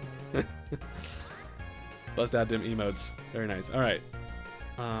 Bust out them emotes. Very nice. Alright.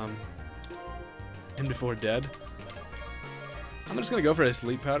 In Before Dead. I'm just gonna go for a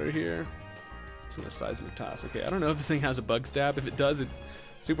sleep powder here. It's gonna seismic toss. Okay, I don't know if this thing has a bug stab. If it does, it's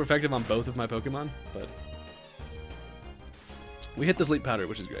super effective on both of my Pokemon, but we hit the sleep powder,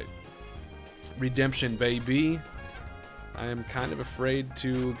 which is great. Redemption, baby. I am kind of afraid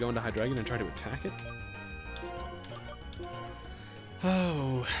to go into Hydreigon and try to attack it.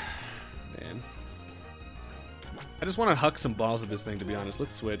 Oh, man. I just want to huck some balls at this thing, to be honest.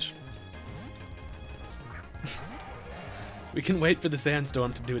 Let's switch. We can wait for the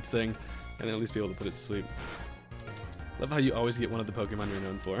sandstorm to do its thing, and then at least be able to put it to sleep. Love how you always get one of the Pokemon you're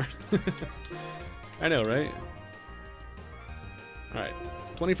known for. I know, right? Alright,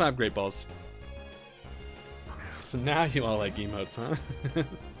 25 Great Balls. So now you all like emotes, huh?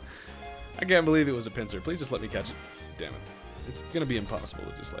 I can't believe it was a pincer. Please just let me catch it. Damn it. It's gonna be impossible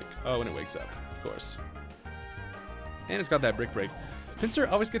to just like, oh, and it wakes up, of course. And it's got that Brick Break. Pincer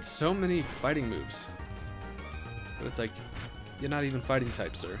always gets so many fighting moves. But it's like, you're not even fighting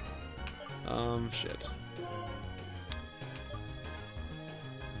type, sir. Shit.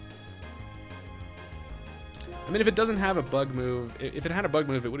 I mean, if it doesn't have a bug move, if it had a bug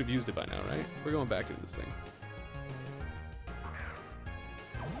move, it would have used it by now, right? We're going back into this thing.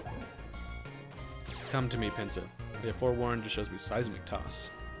 Come to me, Pincer. Yeah, forewarned just shows me Seismic Toss,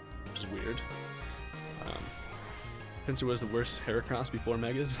 which is weird. Pincer was the worst Heracross before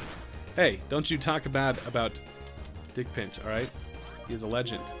Megas. Hey, don't you talk about Dick Pinch, alright? He is a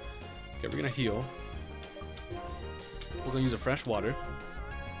legend. Okay, we're gonna heal. We're gonna use a fresh water.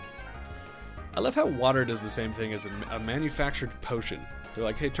 I love how water does the same thing as a manufactured potion. They're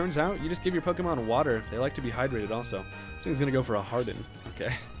like, hey, turns out you just give your Pokemon water. They like to be hydrated also. This thing's gonna go for a Harden.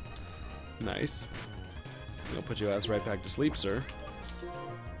 Okay. Nice. I'll put your ass right back to sleep, sir.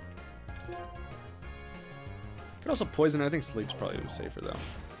 Could also poison. I think sleep's probably safer though.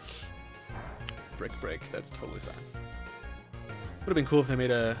 Brick Break. That's totally fine. Would have been cool if they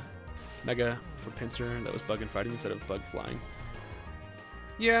made a Mega for Pincer that was bug and fighting instead of bug flying.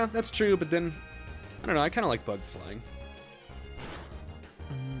 Yeah, that's true, but then I don't know. I kind of like bug flying.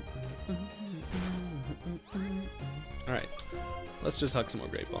 All right, let's just huck some more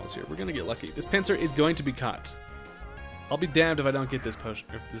Great Balls here. We're gonna get lucky. This Pincer is going to be caught. I'll be damned if I don't get this potion,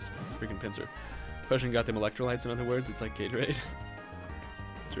 or if this freaking Pincer. Potion got them electrolytes, in other words. It's like Gatorade.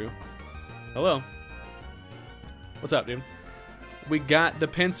 True. Hello. What's up, dude? We got the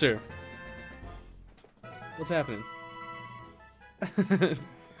Pincer. What's happening?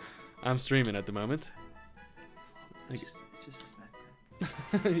 I'm streaming at the moment. It's just a snack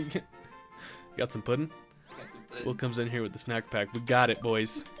pack. Got some pudding? Will comes in here with the snack pack. We got it,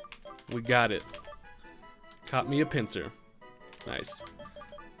 boys. We got it. Caught me a Pincer. Nice.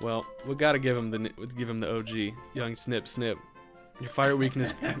 Well, we gotta give him the OG. Young Snip Snip. Your fire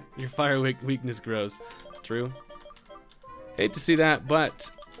weakness weakness grows. True. Hate to see that, but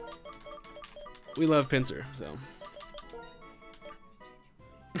we love Pincer, so.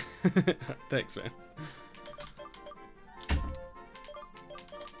 Thanks, man.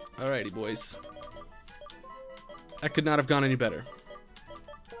 Alrighty, boys. That could not have gone any better.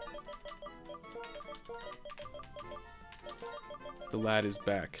 The lad is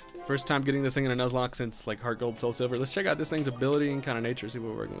back. First time getting this thing in a Nuzlocke since like Heart Gold, Soul Silver. Let's check out this thing's ability and kind of nature, see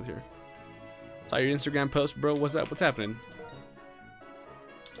what we're working with here. Saw your Instagram post, bro. What's up? What's happening?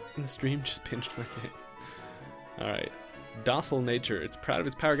 In the stream, just pinched my day. Alright. Docile nature. It's proud of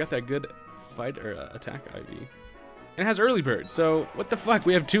its power. Got that good fight or attack IV. And it has early bird. So what the fuck?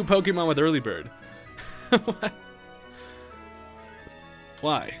 We have 2 Pokemon with early bird. What?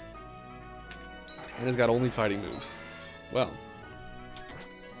 Why? And it's got only fighting moves. Well,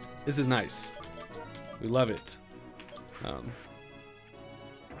 this is nice. We love it. You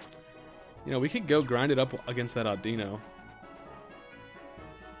know, we could go grind it up against that Audino.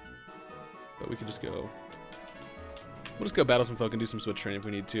 But we could just go... We'll just go battle some folk and do some switch training if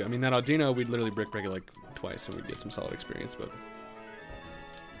we need to. I mean, that Audino, we'd literally brick break it like twice and we'd get some solid experience, but...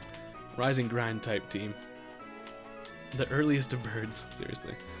 Rising grind type team. The earliest of birds.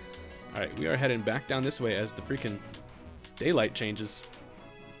 Seriously. Alright, we are heading back down this way as the freaking daylight changes.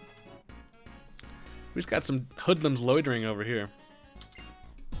 We just got some hoodlums loitering over here.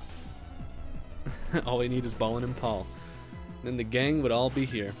 All we need is Ballin and Paul. Then the gang would all be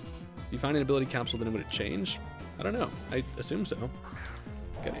here. If you find an ability capsule, then would it change? I don't know. I assume so.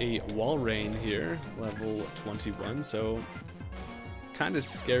 Got a wall rain here, level 21, so kind of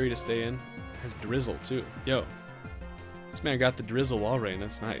scary to stay in. Has drizzle too. Yo, this man got the drizzle wall rain.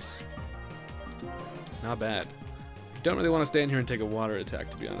 That's nice. Not bad. Don't really want to stay in here and take a water attack,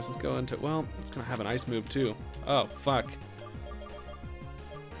 to be honest. Let's go into, well, it's gonna have an ice move too. Oh fuck.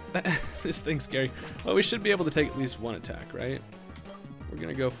 This thing's scary. Well, we should be able to take at least one attack, right? We're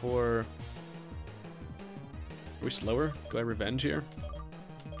gonna go for. Are we slower? Do I revenge here?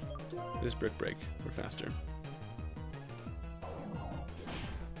 It is brick break. We're faster.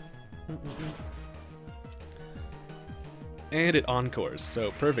 And it encores,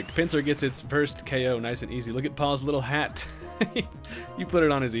 so perfect. Pinsir gets its first KO, nice and easy. Look at Paul's little hat. You put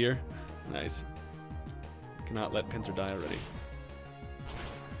it on his ear. Nice. Cannot let Pinsir die already.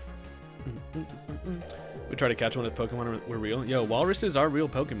 We try to catch one if Pokemon were real. Yo, walruses are real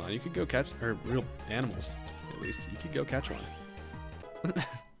Pokemon. You could go catch, or real animals, at least. You could go catch one.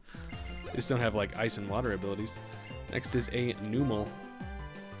 They just don't have like ice and water abilities. Next is a Numel.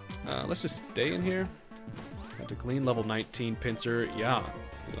 Let's just stay in here. Got to clean level 19 Pinsir. Yeah,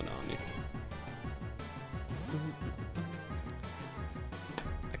 going on me.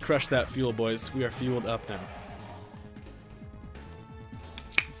 I crushed that fuel, boys. We are fueled up now.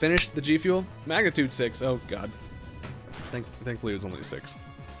 Finished the G Fuel. Magnitude 6. Oh god. Thankfully it was only 6.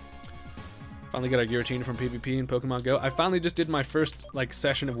 Finally got a Giratina from PvP in Pokemon Go. I finally just did my first like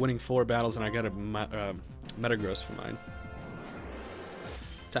session of winning 4 battles, and I got a Metagross for mine.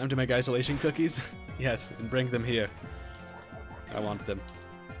 Time to make isolation cookies. Yes, and bring them here. I want them.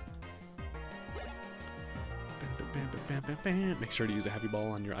 Make sure to use a heavy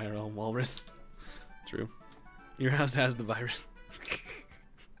ball on your IRL walrus. True. Your house has the virus.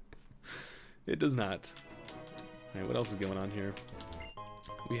 It does not. Alright, what else is going on here?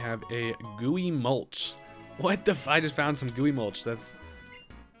 We have a gooey mulch. What the I just found some gooey mulch. That's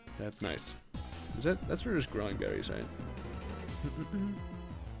nice. Is that that's for just growing berries, right?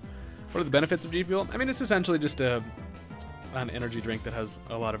 What are the benefits of G Fuel? I mean, it's essentially just an energy drink that has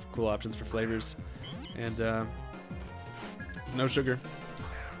a lot of cool options for flavors, and no sugar,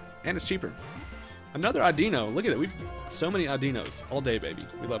 and it's cheaper. Another Audino. Look at it. We've so many Audinos all day, baby.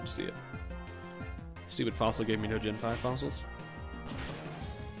 We love to see it. Stupid fossil gave me no Gen 5 fossils.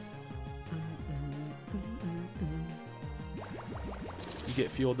 You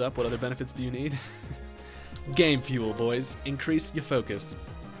get fueled up. What other benefits do you need? Game fuel, boys. Increase your focus.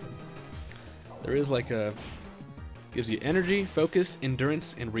 There is like a... Gives you energy, focus,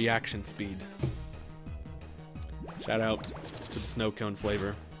 endurance, and reaction speed. Shout out to the snow cone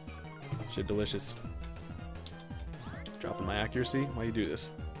flavor. Shit delicious. Dropping my accuracy. Why you do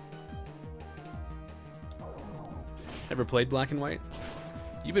this? Ever played Black and White?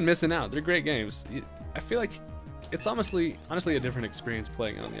 You've been missing out. They're great games. I feel like it's honestly a different experience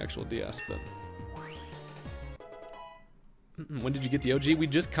playing it on the actual DS, but... When did you get the OG? We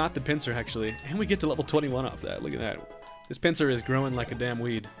just caught the Pinsir, actually. And we get to level 21 off that. Look at that. This Pinsir is growing like a damn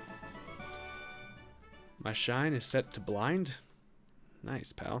weed. My shine is set to blind.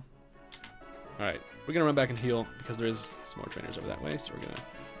 Nice, pal. Alright, we're gonna run back and heal because there is some more trainers over that way, so we're gonna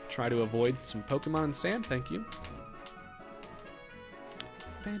try to avoid some Pokemon and sand. Thank you.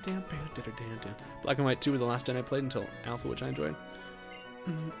 Black and White 2 were the last gen I played until Alpha, which I enjoyed.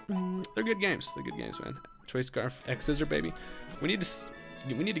 They're good games. They're good games, man. Choice Scarf, X Scissor, baby. We need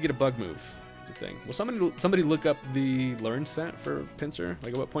to get a bug move. Is the thing. Will somebody look up the learn set for Pinsir?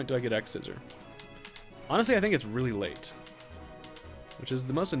 Like, at what point do I get X Scissor? Honestly, I think it's really late. Which is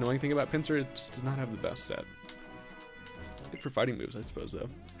the most annoying thing about Pinsir. It just does not have the best set. Good for fighting moves, I suppose, though.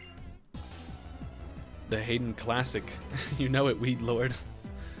 The Hayden Classic. You know it, Weed Lord.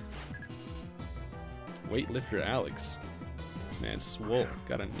 Weightlifter Alex. This man's swole.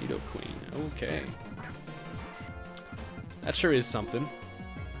 Got a Nidoqueen. Okay. That sure is something.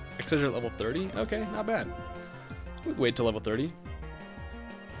 X-Scissor at level 30? Okay, not bad. We can wait till level 30.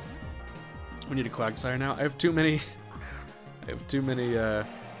 We need a Quagsire now. I have too many...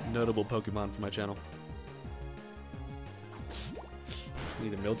 notable Pokemon for my channel.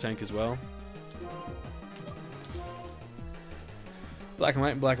 Need a Miltank as well. Black and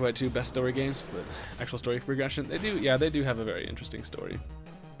White and Black and White 2, best story games, but actual story progression. They do have a very interesting story.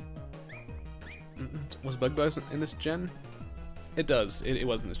 Was Bug Buzz in this gen? It does. It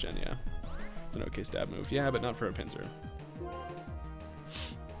was in this gen, yeah. It's an okay stab move. Yeah, but not for a Pinsir.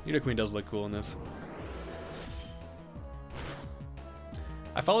 Nidoqueen does look cool in this.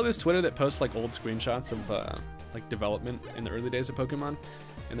 I follow this Twitter that posts like old screenshots of like development in the early days of Pokemon,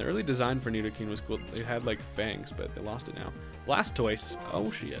 And the early design for Nidoking was cool. They had like fangs, but they lost it now. Blastoise.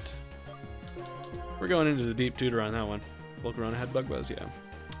 Oh shit. We're going into the deep tutor on that one. Volcarona had Bug Buzz, yeah.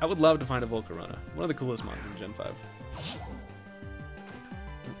 I would love to find a Volcarona. One of the coolest mons in Gen 5.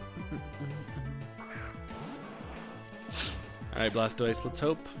 Alright, Blastoise, let's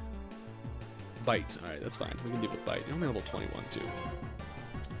hope. Bite. Alright, that's fine. We can deal with Bite. You're only level 21, too.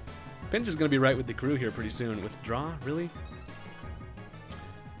 Pinch is going to be right with the crew here pretty soon. Withdraw? Really?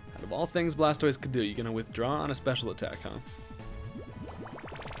 Out of all things Blastoise could do, you're going to withdraw on a special attack, huh?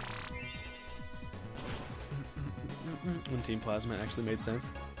 When Team Plasma actually made sense.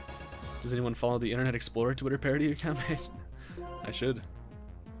 Does anyone follow the Internet Explorer Twitter parody account page? I should.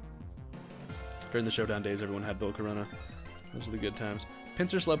 During the Showdown days, everyone had Volcarona. Those are the good times.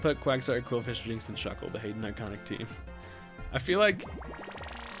 Pinsir, Slowpoke, Quagsire, Quillfish, Jinx, and Shuckle, the Hayden iconic team. I feel like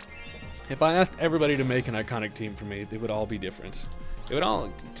if I asked everybody to make an iconic team for me, they would all be different. They would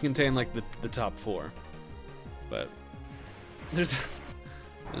all contain like the top 4. But there's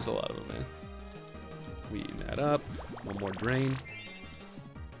a lot of them, man. We eating that up. One more drain.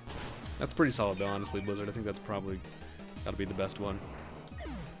 That's pretty solid though, honestly, Blizzard. I think that's probably gotta be the best one.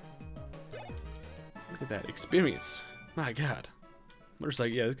 Look at that experience. My god.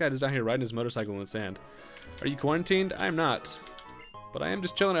 Motorcycle. Yeah, this guy is down here riding his motorcycle in the sand. Are you quarantined? I am not. But I am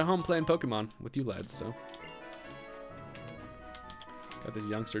just chilling at home playing Pokemon with you lads, so. Got this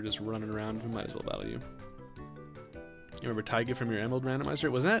youngster just running around. We might as well battle you. You remember Taiga from your Emerald Randomizer?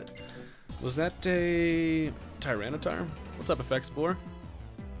 Was that a Tyranitar? What's up, Effect Spore?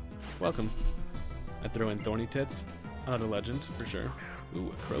 Welcome. I'd throw in Thorny Tits. Another legend, for sure.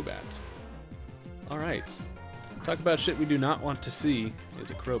 Ooh, a Crobat. Alright. Talk about shit we do not want to see is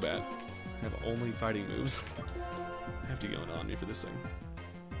a Crobat. Have only fighting moves. I have to go on me for this thing.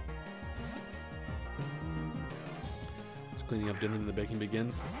 Just cleaning up dinner and the baking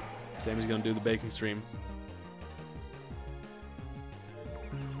begins. Sammy's gonna do the baking stream.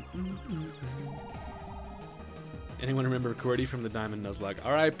 Anyone remember QWERTY from the Diamond Nuzlocke?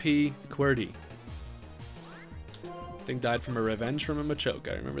 R.I.P. QWERTY. I think died from a revenge from a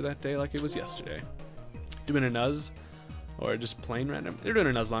Machoke. I remember that day like it was yesterday. Doing a Nuz? Or just plain random? They're doing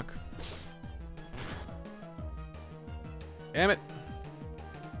a Nuzlocke. Damn it.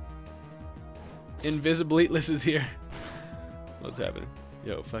 Invisibleatless is here. What's happening?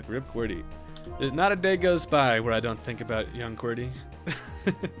 Yo, fuck, rip QWERTY. There's not a day goes by where I don't think about young QWERTY.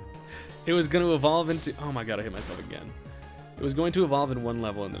 It was going to evolve into... Oh my god, I hit myself again. It was going to evolve in one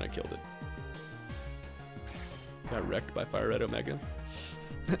level and then I killed it. Got wrecked by Fire Red Omega.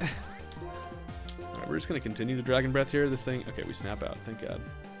 Alright, we're just going to continue to Dragon Breath here. This thing... Okay, we snap out. Thank god.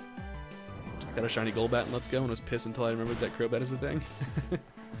 Got a shiny Golbat and Let's Go and was pissed until I remembered that Crobat is a thing.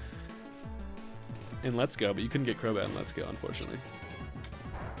 In Let's Go, but you couldn't get Crobat in Let's Go, unfortunately.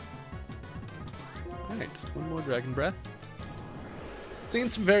 Alright, one more Dragon Breath. Seen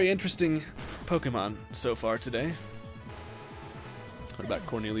some very interesting Pokemon so far today. What about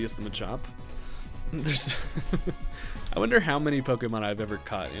Cornelius the Machop? There's I wonder how many Pokemon I've ever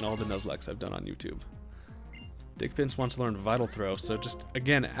caught in all the Nuzlocks I've done on YouTube. Dickpinch wants to learn Vital Throw, so just,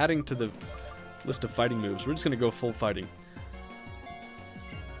 again, adding to the list of fighting moves. We're just going to go full fighting.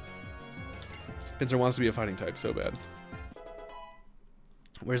 Pinsir wants to be a fighting type so bad.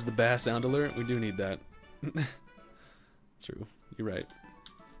 Where's the bass sound alert? We do need that. True. You're right.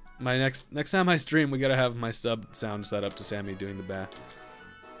 My next time I stream, we gotta have my sub sound set up to Sammy doing the bath.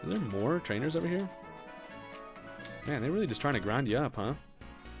 Are there more trainers over here? Man, they're really just trying to grind you up, huh?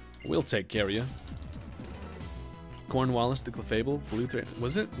 We'll take care of you. Cornwallis, the Clefable, Blue Thread.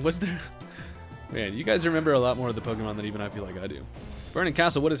 Was there? Man, you guys remember a lot more of the Pokemon than even I feel like I do. Vernon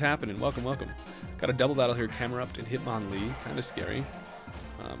Castle, what is happening? Welcome, welcome. Got a double battle here, Camerupt and Hitmonlee. Kind of scary.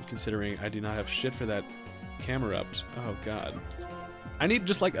 Considering I do not have shit for that Camerupt. Oh god. I need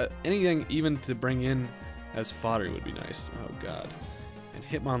just like anything even to bring in as fodder would be nice. Oh god. And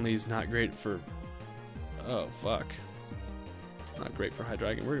Hitmonlee's not great for... Oh fuck. Not great for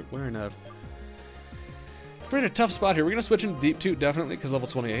Hydreigon. We're in a tough spot here. We're gonna switch into Deep Toot definitely because level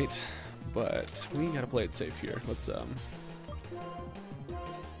 28. But we gotta play it safe here. Let's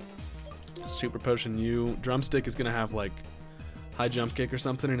Super Potion U. Drumstick is gonna have like high jump kick or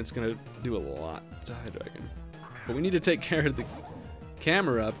something and it's gonna do a lot to Hydreigon. But we need to take care of the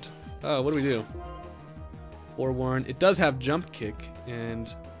Camerupt. Oh, what do we do? Forewarn. It does have jump kick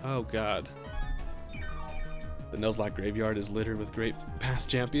and oh god. The Nuzlocke graveyard is littered with great past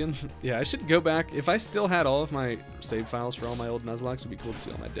champions. Yeah, I should go back. If I still had all of my save files for all my old Nuzlocks, it'd be cool to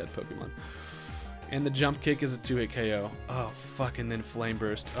see all my dead Pokemon. And the jump kick is a 2-hit KO. Oh, fuck, and then Flame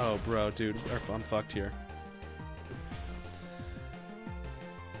Burst. Oh, bro, dude, I'm fucked here.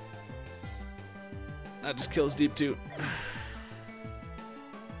 That just kills Deep Toot.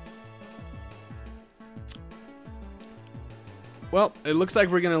 Well, it looks like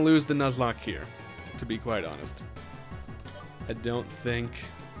we're gonna lose the Nuzlocke here, to be quite honest. I don't think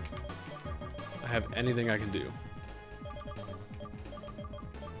I have anything I can do.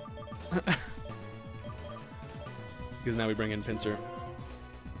 Because now we bring in Pinsir.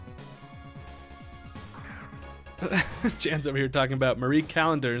 Jan's over here talking about Marie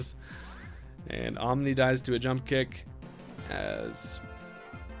Callender's. And Omni dies to a jump kick as...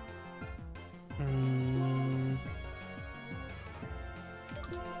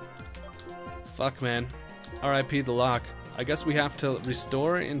 Fuck, man. RIP the lock. I guess we have to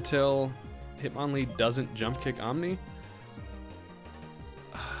restore until Hitmonlee doesn't jump kick Omni.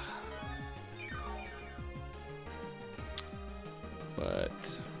 But...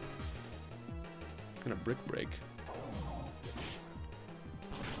 It's gonna brick break.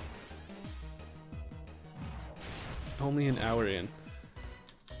 Only an hour in.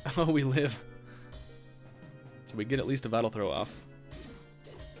 Oh, we live. So we get at least a Vital Throw off.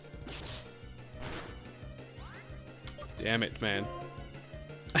 Damn it, man.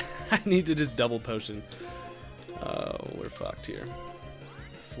 I need to just double potion. Oh, we're fucked here.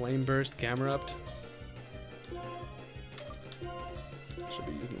 Flame Burst, Camerupt. Should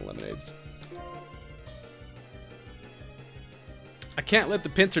be using the lemonades. I can't let the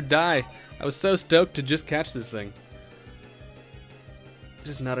Pinsir die. I was so stoked to just catch this thing.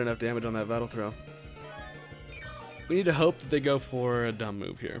 Just not enough damage on that Vital Throw. We need to hope that they go for a dumb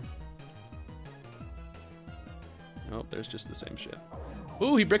move here. Oh, there's just the same shit.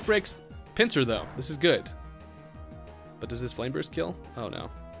 Ooh, he brick breaks Pinsir though. This is good. But does this Flame Burst kill? Oh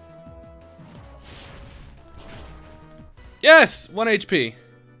no. Yes! 1 HP.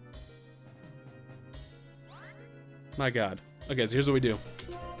 My god. Okay, so here's what we do.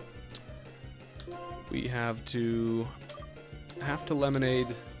 We have to lemonade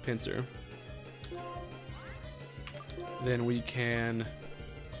Pinsir. Then we can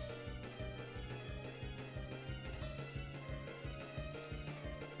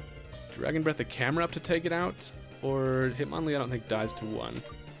Dragon Breath the camera up to take it out, or Hitmonlee I don't think dies to 1.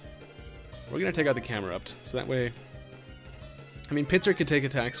 We're gonna take out the camera up, so that way, I mean Pinsir can take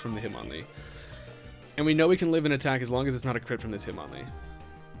attacks from the Hitmonlee. And we know we can live an attack as long as it's not a crit from this Hitmonlee.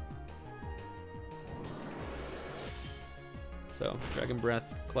 So, Dragon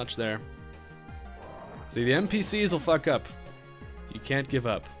Breath, clutch there. See, the NPCs will fuck up. You can't give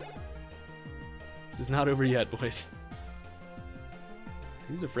up. This is not over yet, boys.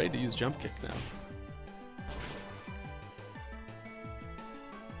 He's afraid to use Jump Kick now.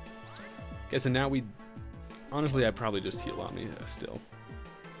 Okay, so now we... Honestly, I'd probably just heal Omni still.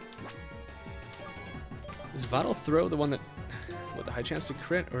 Is Vital Throw the one that... With the high chance to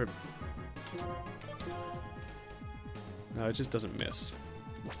crit, or... No, it just doesn't miss.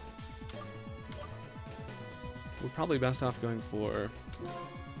 We're probably best off going for...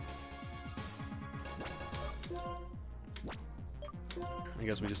 I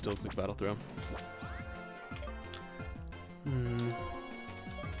guess we just still click Vital Throw.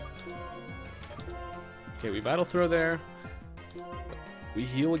 Okay, we Vital Throw there. We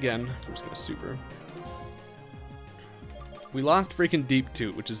heal again. I'm just gonna super. We lost freaking Deep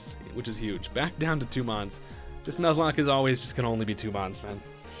Toot, which is huge. Back down to 2 mons. This Nuzlocke is always just gonna only be 2 mons, man.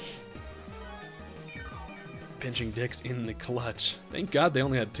 Pinching dicks in the clutch. Thank God they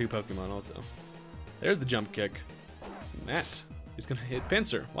only had 2 Pokemon also. There's the jump kick. And that is gonna hit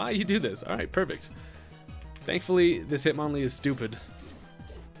Pinsir. Why you do this? Alright, perfect. Thankfully, this Hitmonlee is stupid.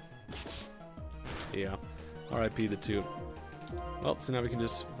 Yeah. RIP the 2. Well, so now we can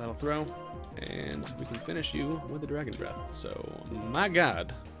just Vital Throw. And we can finish you with a Dragon Breath. So, my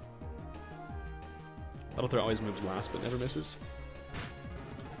god. Vital Throw always moves last, but never misses.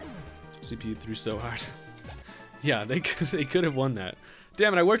 CPU threw so hard. Yeah, they could have won that.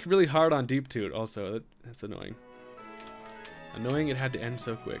 Damn it, I worked really hard on Deep Toot also. That's annoying. Annoying it had to end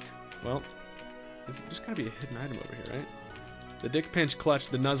so quick. Well, there's just gotta be a hidden item over here, right? The Dick Pinch Clutch,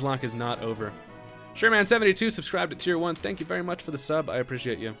 the Nuzlocke is not over. Sureman72 subscribed at tier 1. Thank you very much for the sub. I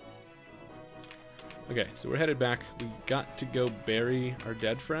appreciate you. Okay, so we're headed back. We got to go bury our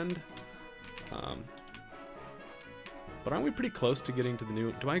dead friend. But aren't we pretty close to getting to the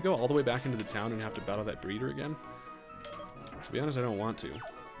new... Do I go all the way back into the town and have to battle that breeder again? To be honest, I don't want to.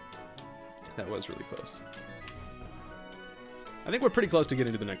 That was really close. I think we're pretty close to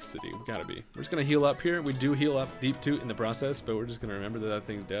getting to the next city. We gotta be. We're just gonna heal up here. We do heal up Deep Toot in the process, but we're just gonna remember that that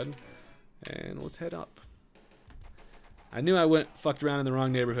thing's dead. And let's head up. I knew I fucked around in the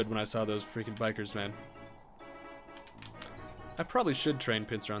wrong neighborhood when I saw those freaking bikers, man. I probably should train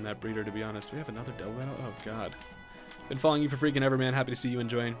Pincer on that breeder, to be honest. We have another double battle? Oh, God. Been following you for freaking ever, man. Happy to see you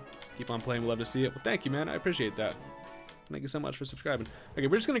enjoying. Keep on playing. We'd love to see it. Well, thank you, man. I appreciate that. Thank you so much for subscribing. Okay,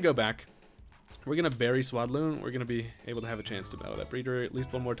 we're just going to go back. We're going to bury Swadloon. We're going to be able to have a chance to battle that breeder at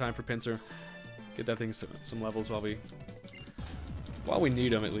least one more time for Pincer. Get that thing some levels while we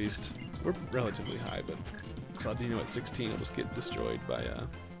need them, at least. We're relatively high, but Saldino at 16 will just get destroyed by,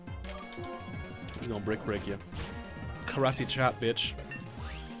 he's going to break you. Karate chop, bitch.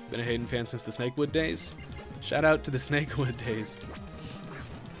 Been a Hayden fan since the Snakewood days. Shout out to the Snakewood days.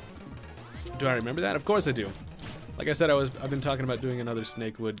 Do I remember that? Of course I do. Like I said, I've been talking about doing another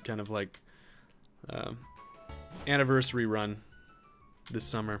Snakewood kind of like anniversary run this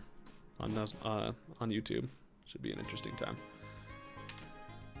summer on YouTube. Should be an interesting time.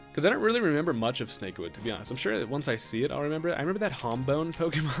 Because I don't really remember much of Snakewood, to be honest. I'm sure that once I see it, I'll remember it. I remember that Hombone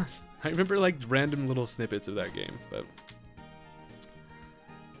Pokemon. I remember like random little snippets of that game, but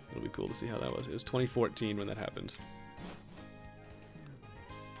it'll be cool to see how that was. It was 2014 when that happened,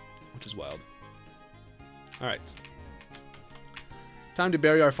 which is wild. All right. Time to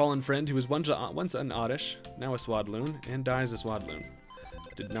bury our fallen friend who was once an Oddish, now a Swadloon, and dies a Swadloon.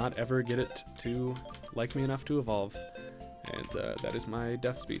 Did not ever get it to like me enough to evolve. And that is my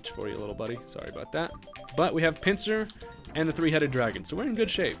death speech for you, little buddy. Sorry about that. But we have Pincer and the three-headed dragon, so we're in good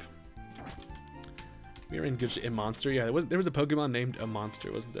shape. We're in good shape. A monster, yeah. There was a Pokemon named a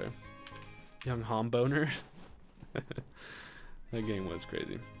monster, wasn't there? Young Homboner. That game was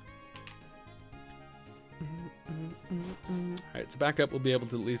crazy. Alright, so back up, we'll be able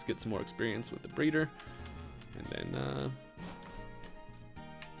to at least get some more experience with the breeder. And then,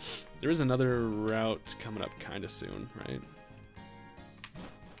 there is another route coming up kind of soon, right?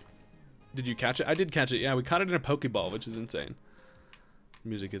 Did you catch it? I did catch it, yeah. We caught it in a Pokeball, which is insane. The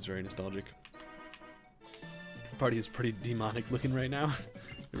music is very nostalgic. The party is pretty demonic looking right now.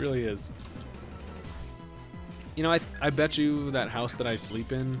 It really is. You know, I bet you that house that I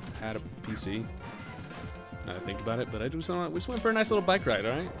sleep in had a PC. Now I think about it, but we just went for a nice little bike ride,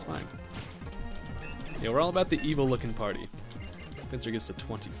 alright? It's fine. Yeah, we're all about the evil looking party. Pincer gets to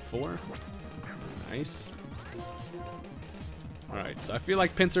 24. Nice. Alright, so I feel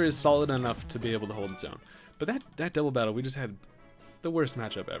like Pincer is solid enough to be able to hold its own. But that double battle, we just had the worst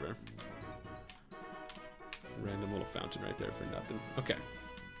matchup ever. Random little fountain right there for nothing. Okay.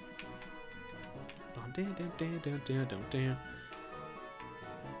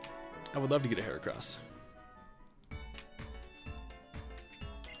 I would love to get a Heracross.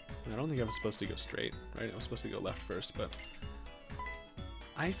 I don't think I was supposed to go straight, right? I was supposed to go left first, but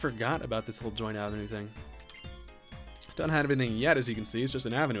I forgot about this whole joint avenue thing. Don't have anything yet, as you can see. It's just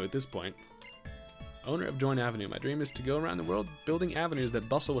an avenue at this point. Owner of Joint Avenue. My dream is to go around the world building avenues that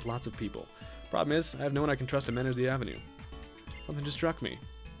bustle with lots of people. Problem is, I have no one I can trust to manage the avenue. Something just struck me.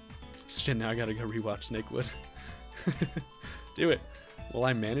 Shit, now I gotta go rewatch Snakewood. Do it. Will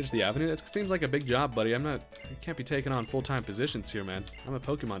I manage the avenue? That seems like a big job, buddy. I can't be taking on full-time positions here, man. I'm a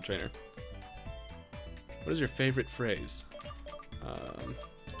Pokemon trainer. What is your favorite phrase?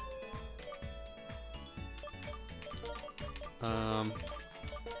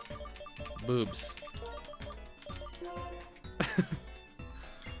 Boobs.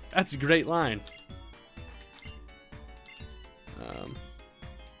 That's a great line.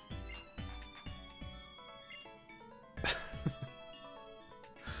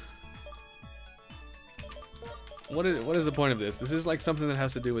 What is the point of this? This is like something that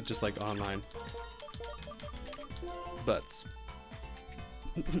has to do with just like online. Butts.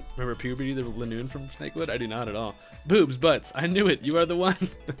 Remember puberty, the Lanoon from Snakewood? I do not at all. Boobs, butts. I knew it. You are the one.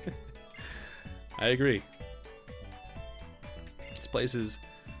 I agree. This place is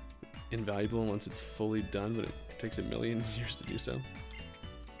invaluable once it's fully done, but it takes a million years to do so.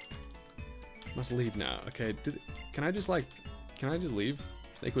 Must leave now. Okay, can I just leave?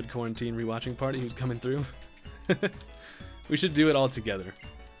 Snakewood quarantine rewatching party who's coming through? We should do it all together.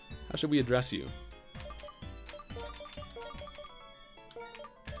 How should we address you?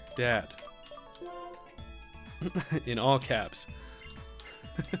 Dad. In all caps.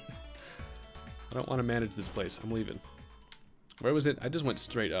 I don't want to manage this place. I'm leaving. Where was it? I just went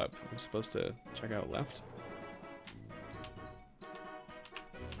straight up. I'm supposed to check out left.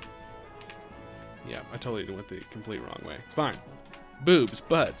 Yeah, I totally went the complete wrong way. It's fine. Boobs,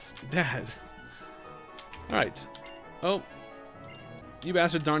 butts, dad. Alright. Oh. You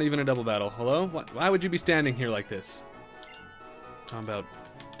bastards aren't even a double battle. Hello? Why would you be standing here like this? Talking about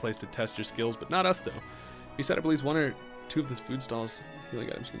a place to test your skills, but not us, though. We set up at least one or two of these food stalls. Healing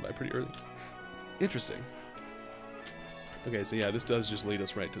items can buy pretty early. Interesting. Okay, so yeah, this does just lead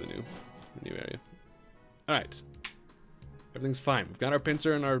us right to the new area. Alright. Everything's fine. We've got our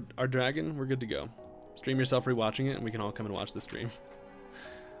pincer and our dragon. We're good to go. Stream yourself rewatching it, and we can all come and watch the stream.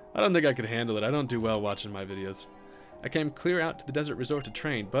 I don't think I could handle it. I don't do well watching my videos. I came clear out to the desert resort to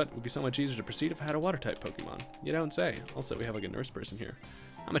train, but it would be so much easier to proceed if I had a water-type Pokemon. You don't say. Also, we have like a nurse person here.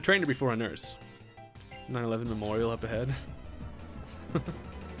 I'm a trainer before a nurse. 9/11 Memorial up ahead.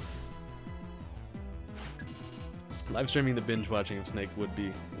 Live streaming the binge watching of Snake would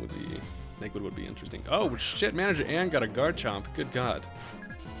be interesting. Oh shit, Manager Ann got a Garchomp. Good God.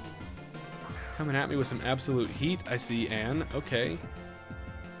 Coming at me with some absolute heat. I see Ann. Okay.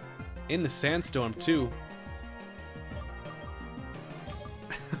 In the sandstorm too.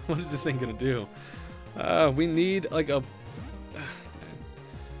 What is this thing gonna do? We need like a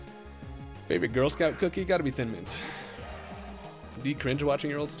favorite Girl Scout cookie. Gotta be Thin Mint. Do you cringe watching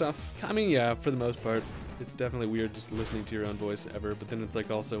your old stuff? I mean, yeah, for the most part. It's definitely weird just listening to your own voice ever, but then it's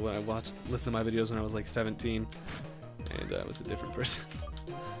like also when I listened to my videos when I was like 17, and I was a different person.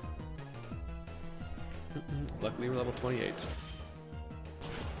 Luckily we're level 28.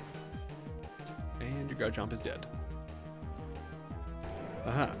 And your Garchomp is dead.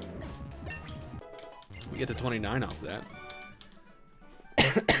 Aha. We get to 29 off that.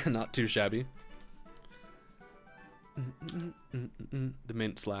 Not too shabby. The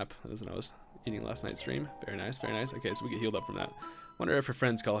mint slap. That was what I was eating last night's stream. Very nice, very nice. Okay, so we get healed up from that. Wonder if her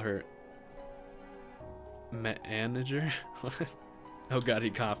friends call her manager. Oh god,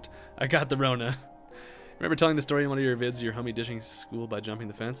 he coughed. I got the Rona. Remember telling the story in one of your vids, your homie dishing school by jumping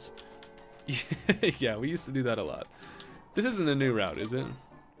the fence? Yeah, we used to do that a lot. This isn't a new route, is it?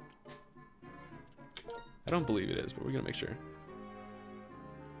 I don't believe it is, but we're gonna make sure.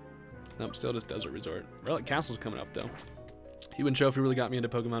 Nope, still just Desert Resort. Relic Castle's coming up though. Human Trophy really got me into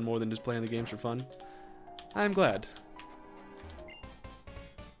Pokemon more than just playing the games for fun. I'm glad.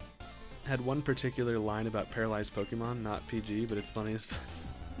 Had one particular line about paralyzed Pokemon, not PG, but it's funny as fuck.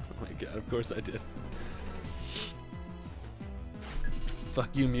 Oh my god, of course I did.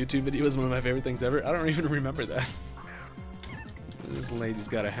 Fuck you, Mewtwo video was one of my favorite things ever. I don't even remember that. This lady's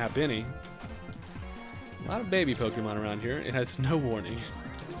got a Happiny. A lot of baby Pokemon around here. It has Snow Warning.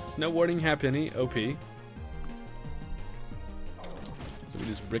 Snow Warning Happiny, OP. So we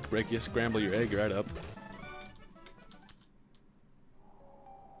just brick break you, scramble your egg right up.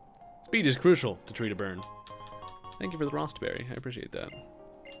 Speed is crucial to treat a burn. Thank you for the Rostberry. I appreciate that.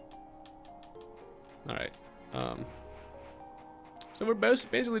 Alright. So we're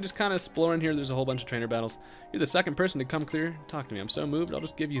basically just kind of exploring here. There's a whole bunch of trainer battles. You're the second person to come clear. Talk to me. I'm so moved. I'll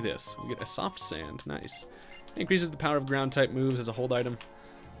just give you this. We get a soft sand. Nice. Increases the power of ground type moves as a hold item,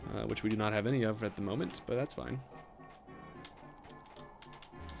 which we do not have any of at the moment, but that's fine.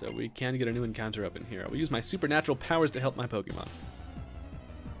 So we can get a new encounter up in here. I will use my supernatural powers to help my Pokemon.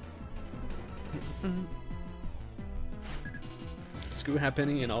 Screw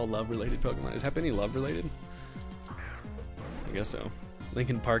Happiny and all love-related Pokemon. Is Happiny love-related? I guess so.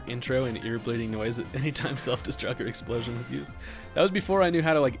 Linkin Park intro and ear-bleeding noise at any time self-destruct or explosion was used. That was before I knew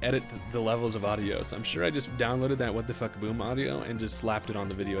how to like edit the levels of audio, so I'm sure I just downloaded that What the Fuck Boom audio and just slapped it on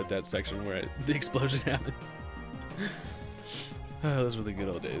the video at that section where the explosion happened. Oh, those were the good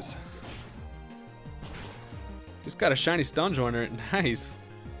old days. Just got a shiny Stonjourner. Nice.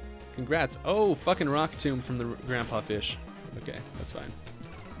 Congrats. Oh, fucking Rock Tomb from the Grandpa Fish. Okay, that's fine.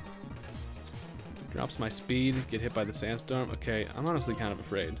 Drops my speed, get hit by the sandstorm. Okay, I'm honestly kind of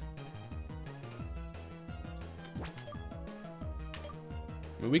afraid.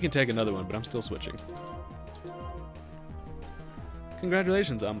 I mean, we can take another one, but I'm still switching.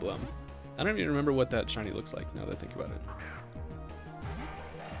 Congratulations, Umblum. I don't even remember what that shiny looks like now that I think about it.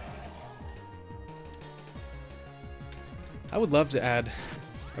 I would love to add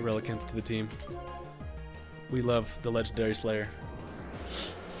a Relicanth to the team. We love the Legendary Slayer.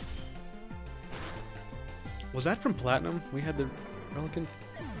 Was that from Platinum? We had the Relicanth?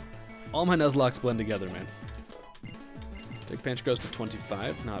 All my Nuzlocks blend together, man. Big Pinch goes to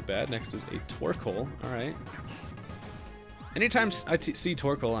 25, not bad. Next is a Torkoal, alright. Anytime I see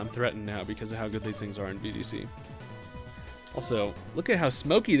Torkoal, I'm threatened now because of how good these things are in VGC. Also, look at how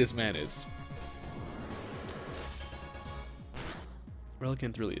smoky this man is.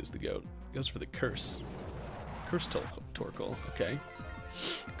 Relicanth really is the GOAT. Goes for the Curse. Curse Torkoal, okay.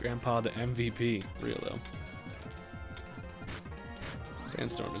 Grandpa the MVP, real though.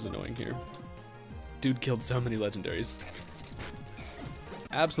 Sandstorm is annoying here. Dude killed so many legendaries.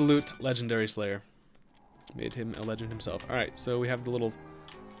 Absolute legendary slayer. Made him a legend himself. Alright, so we have the little...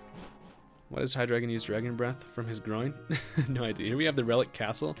 Why does Hydreigon use Dragon Breath from his groin? No idea. Here we have the Relic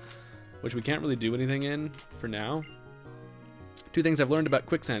Castle, which we can't really do anything in for now. Two things I've learned about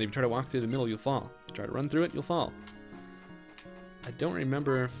quicksand. If you try to walk through the middle, you'll fall. If you try to run through it, you'll fall. I don't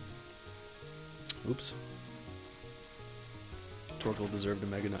remember. Oops. Torkoal deserved a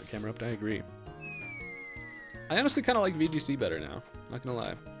Mega Nut camera up. I agree. I honestly kind of like VGC better now. Not gonna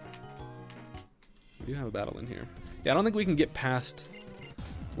lie. We do have a battle in here. Yeah, I don't think we can get past.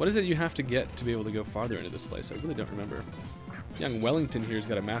 What is it you have to get to be able to go farther into this place? I really don't remember. Young Wellington here's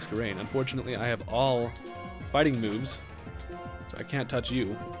got a Masquerain. Unfortunately, I have all fighting moves, so I can't touch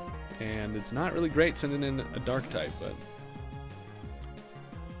you. And it's not really great sending in a dark type, but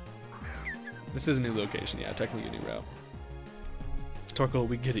this is a new location. Yeah, technically a new route. Torkoal,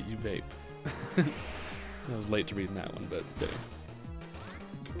 we get it, you vape. I was late to reading that one, but fitting.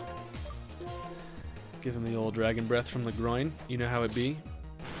 Give him the old dragon breath from the groin. You know how it be.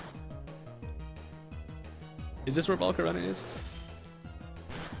 Is this where Volcarona is?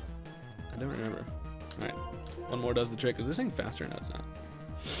 I don't remember. Alright. One more does the trick. Is this thing faster? No, it's not.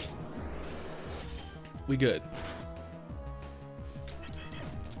 We good.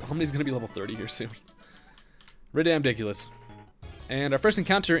 Omni's gonna be level 30 here soon. Ridiculous. And our first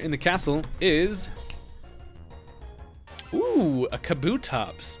encounter in the castle is... Ooh, a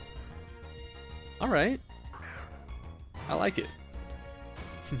Kabutops. Alright. I like it.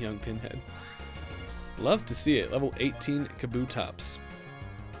 Young Pinhead. Love to see it. Level 18 Kabutops.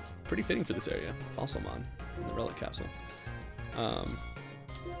 Pretty fitting for this area. Fossilmon in the Relic Castle. You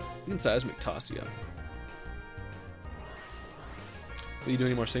can Seismic Toss you. Will you do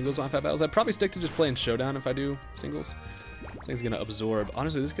any more singles on Fat Battles? I'd probably stick to just playing Showdown if I do singles. This thing's gonna absorb.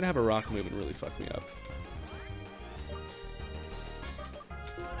 Honestly, this could have a rock move and really fuck me up.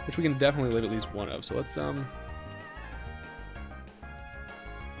 Which we can definitely live at least one of. So let's I'm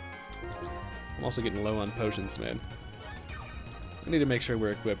also getting low on potions, man. I need to make sure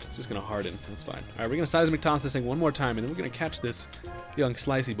we're equipped. It's just gonna harden. That's fine. Alright, we're gonna Seismic Toss this thing one more time, and then we're gonna catch this young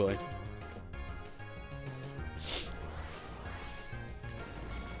Slicey boy.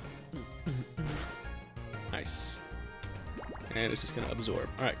 Nice. And it's just gonna absorb.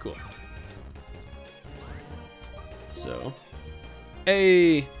 Alright, cool. So.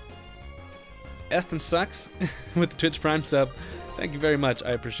 Hey! Ethan sucks with the Twitch Prime sub. Thank you very much.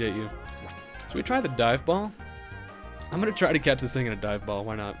 I appreciate you. Should we try the dive ball? I'm gonna try to catch this thing in a dive ball.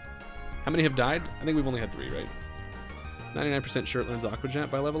 Why not? How many have died? I think we've only had 3, right? 99% Shirtlands Aqua Jet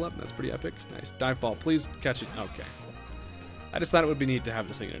by level up. That's pretty epic. Nice. Dive ball. Please catch it. Okay. I just thought it would be neat to have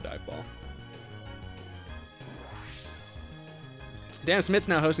this thing in a dive ball. Dan Smith's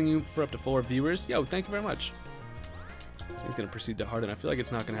now hosting you for up to 4 viewers. Yo, thank you very much. So he's gonna proceed to harden. I feel like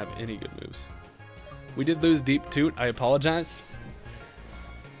it's not gonna have any good moves. We did lose Deep Toot. I apologize.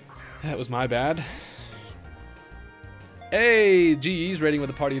 That was my bad. Hey, GE's rating with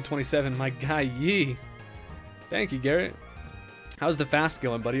a party of 27. My guy, Yee. Thank you, Garrett. How's the fast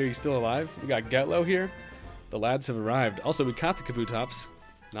going, buddy? Are you still alive? We got Getlow here. The lads have arrived. Also, we caught the Kabutops.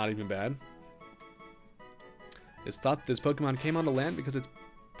 Not even bad. It's thought this Pokemon came onto land because its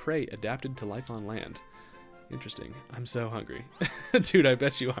prey adapted to life on land. Interesting. I'm so hungry. Dude, I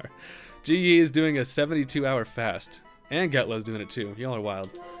bet you are. GE is doing a 72-hour fast. And Getlow's doing it too. Y'all are wild.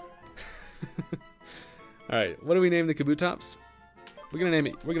 Alright, what do we name the Kabutops? We're gonna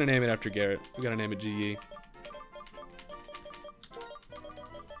name it after Garrett. We gotta name it GE.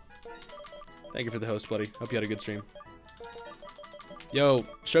 Thank you for the host, buddy. Hope you had a good stream. Yo,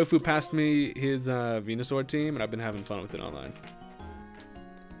 Shofu passed me his Venusaur team, and I've been having fun with it online.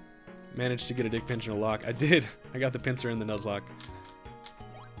 Managed to get a Dick Pinch and a lock. I did. I got the pincer in the Nuzlocke.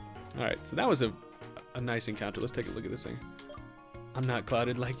 Alright, so that was a nice encounter. Let's take a look at this thing. I'm not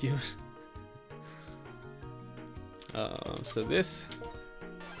clouded like you. So this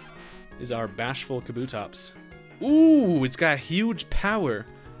is our bashful Kabutops. Ooh, it's got huge power.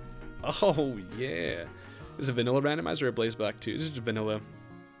 Oh, yeah. This is a vanilla randomizer or a Blaze Black 2? This is just vanilla.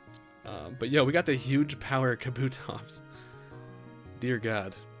 But yo, we got the huge power Kabutops. Dear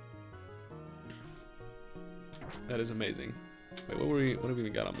God. That is amazing. Wait, what have we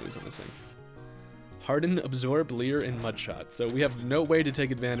even got on moves on this thing? Harden, Absorb, Leer, and Mudshot. So we have no way to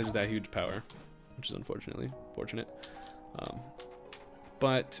take advantage of that huge power, which is unfortunately fortunate.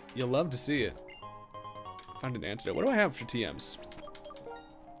 But you'll love to see it. Find an antidote. What do I have for TMs?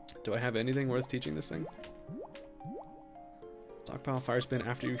 Do I have anything worth teaching this thing? Stockpile, Fire Spin,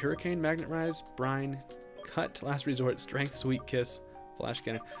 After You, Hurricane, Magnet Rise, Brine, Cut, Last Resort, Strength, Sweet Kiss, Flash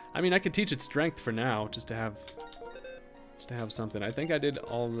Cannon. I mean, I could teach it Strength for now, just to have something. I think I did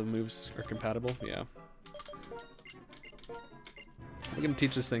all the moves are compatible. Yeah. We're gonna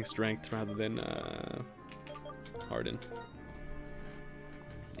teach this thing Strength rather than Harden.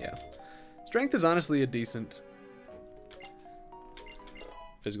 Yeah. Strength is honestly a decent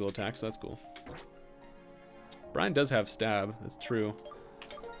physical attack, so that's cool. Brian does have stab, that's true.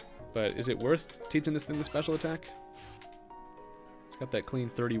 But is it worth teaching this thing the special attack? It's got that clean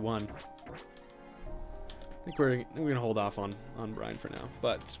 31. I think we're gonna hold off on Brian for now,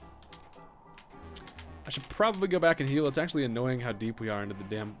 but I should probably go back and heal. It's actually annoying how deep we are into the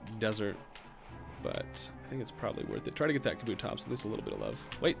damn desert, but I think it's probably worth it. Try to get that Kabutops, at least a little bit of love.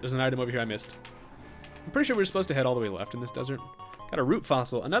 Wait, there's an item over here I missed. I'm pretty sure we're supposed to head all the way left in this desert. Got a root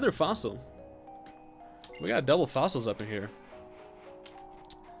fossil, another fossil. We got double fossils up in here.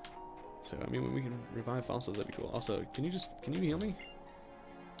 So, I mean, when we can revive fossils, that'd be cool. Also, can you heal me?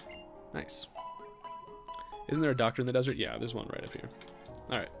 Nice. Isn't there a doctor in the desert? Yeah, there's one right up here.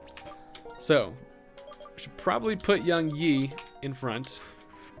 Alright. So, I should probably put young Yi in front.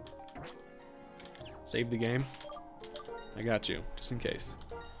 Save the game. I got you, just in case.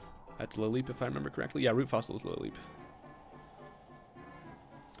 That's Lilleep if I remember correctly. Yeah, root fossil is Lilleep.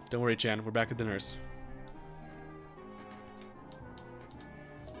 Don't worry, Chan. We're back at the nurse.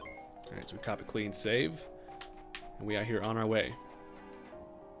 Alright, so we cop a clean save. And we are here on our way.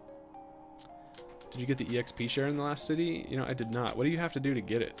 Did you get the EXP share in the last city? You know, I did not. What do you have to do to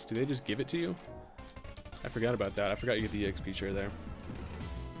get it? Do they just give it to you? I forgot about that. I forgot you get the EXP share there.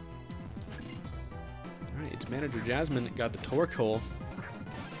 Alright, Manager Jasmine got the Torque Hole.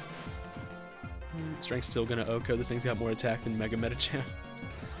 Strength's still gonna Oko. This thing's got more attack than Mega Metachamp.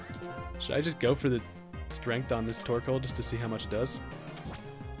 Should I just go for the strength on this Torque Hole just to see how much it does?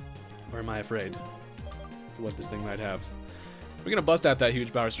 Or am I afraid for what this thing might have? We're gonna bust out that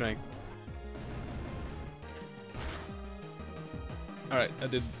huge power strength. Alright,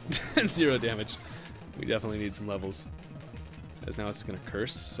 that did 0 damage. We definitely need some levels. As now it's gonna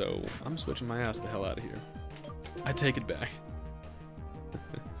curse, so I'm switching my ass the hell out of here. I take it back.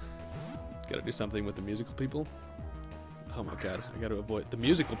 Gotta do something with the musical people. Oh my god, I gotta avoid the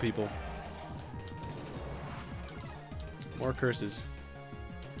musical people. More curses.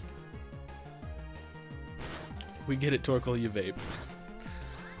 We get it, Torkoal, you vape.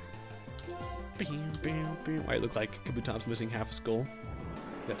 Why it look like Kabutops missing half a skull?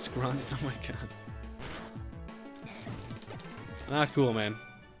 That scrawny, oh my god. Not cool, man.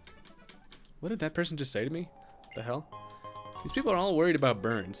 What did that person just say to me? What the hell? These people are all worried about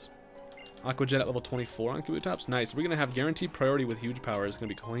burns. Aqua Jet at level 24 on Kabutops. Nice. We're gonna have guaranteed priority with huge power. It's gonna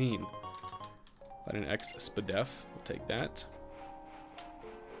be clean. Got an X Spadef. We'll take that.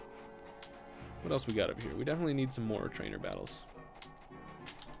 What else we got up here? We definitely need some more trainer battles.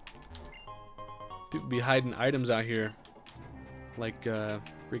 People be hiding items out here like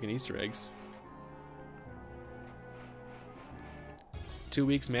freaking Easter eggs. 2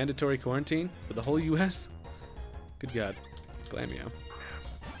 weeks mandatory quarantine for the whole US? Good God. Glammeow.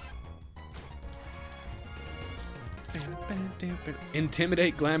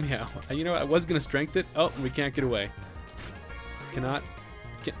 Intimidate Glammeow. You know what? I was gonna strength it. Oh, we can't get away. Cannot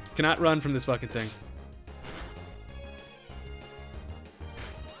run from this fucking thing.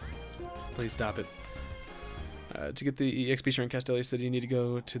 Please stop it. To get the EXP share in Castelia City, you need to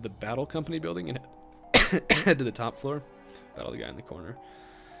go to the Battle Company building and head to the top floor. Battle the guy in the corner.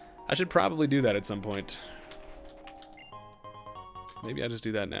 I should probably do that at some point. Maybe I just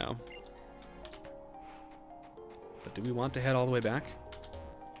do that now. But do we want to head all the way back?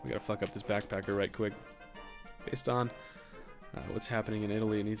 We gotta fuck up this backpacker right quick. Based on what's happening in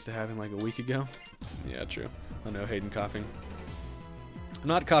Italy, it needs to happen like a week ago. Yeah, true. Oh no, Hayden coughing. I'm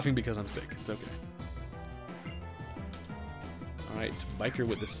not coughing because I'm sick. It's okay. Alright, biker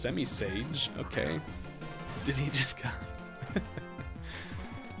with the semi-sage. Okay. Did he just cough?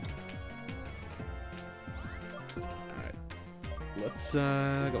 Alright. Let's go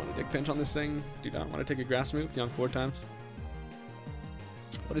on a dick pinch on this thing. Do not want to take a grass move. Young 4 times.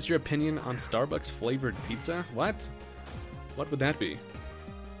 What is your opinion on Starbucks flavored pizza? What? What would that be?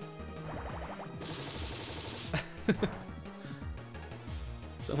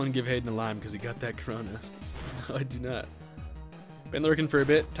 Someone give Hayden a lime because he got that corona. No, I do not. Been lurking for a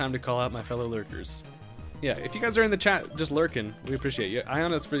bit. Time to call out my fellow lurkers. Yeah, if you guys are in the chat just lurking, we appreciate you. I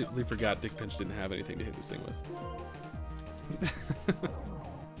honestly forgot Dick Pinch didn't have anything to hit this thing with.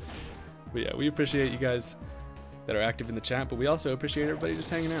 But yeah, we appreciate you guys that are active in the chat, but we also appreciate everybody just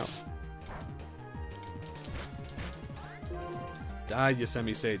hanging out. Die, you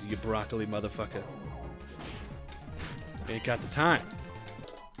semi-sage, you broccoli motherfucker. Ain't got the time.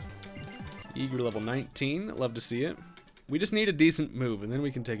 Eager level 19, love to see it. We just need a decent move, and then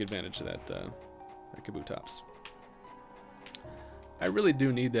we can take advantage of that Kabutops. I really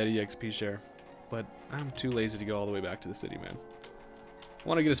do need that EXP share, but I'm too lazy to go all the way back to the city, man. I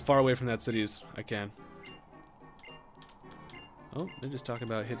want to get as far away from that city as I can. Oh, they're just talking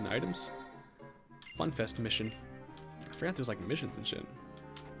about hidden items. Funfest mission. I forgot there's like missions and shit.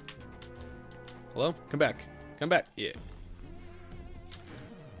 Hello? Come back. Come back. Yeah.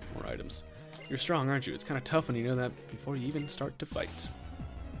 More items. You're strong, aren't you? It's kind of tough when you know that before you even start to fight.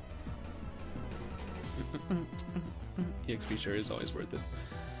 EXP share is always worth it.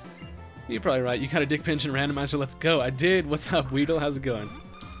 You're probably right. You got a dick pinch and randomizer. Let's go. I did. What's up, Weedle? How's it going?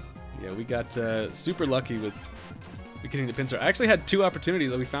 Yeah, we got super lucky with getting the pincer. I actually had 2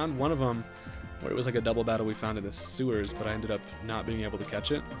 opportunities. We found one of them where it was like a double battle we found in the sewers, but I ended up not being able to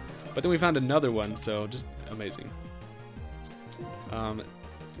catch it. But then we found another one, so just amazing.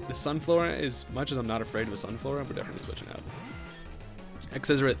 The Sunflora, as much as I'm not afraid of a Sunflora, we're definitely switching out. X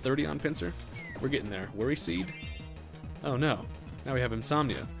says we're at 30 on pincer. We're getting there. Worry Seed? Oh no. Now we have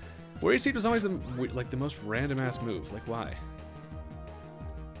Insomnia. Worry Seed was always the most random ass move. Like, why?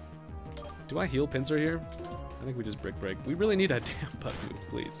 Do I heal pincer here? I think we just brick break. We really need a damn butt move,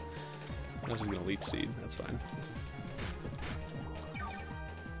 please. I'm just gonna leech seed. That's fine.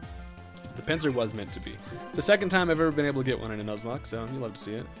 The pincer was meant to be. It's the second time I've ever been able to get one in a Nuzlocke, so you love to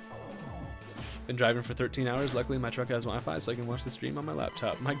see it. Been driving for 13 hours. Luckily, my truck has Wi-Fi, so I can watch the stream on my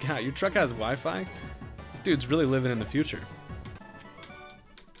laptop. My God, your truck has Wi-Fi? This dude's really living in the future.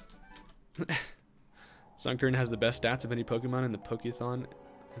 Sunkern has the best stats of any Pokemon in the Pokethon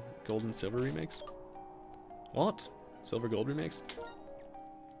Gold and Silver remakes. What? Silver Gold remakes?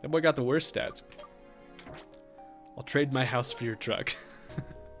 That boy got the worst stats. I'll trade my house for your truck.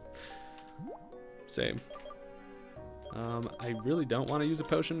 Same. I really don't want to use a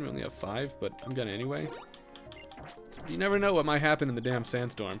potion. We only have 5, but I'm gonna anyway. You never know what might happen in the damn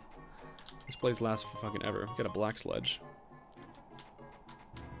sandstorm. This place lasts for fucking ever. We got a black sludge.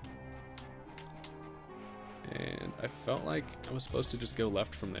 And I felt like I was supposed to just go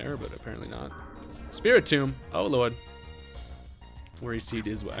left from there, but apparently not. Spirit Tomb! Oh lord. Worry Seed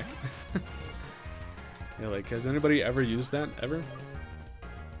is whack. Yeah, like, has anybody ever used that, ever?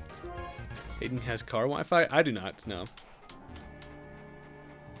 Hayden has car Wi-Fi? I do not, no.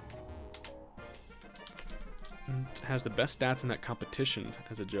 It has the best stats in that competition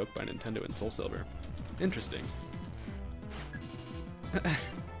as a joke by Nintendo and Soul Silver. Interesting.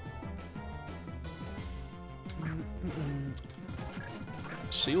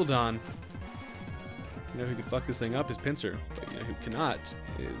 Shieldon. You know who can fuck this thing up is Pincer, but you know who cannot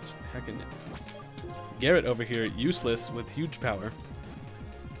is heckin' Garrett over here, useless with huge power.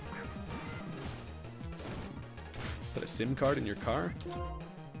 Put a SIM card in your car.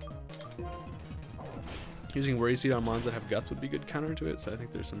 Using Worry Seed on mons that have guts would be good counter to it, so I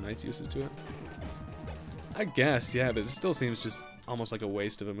think there's some nice uses to it. I guess, yeah, but it still seems just almost like a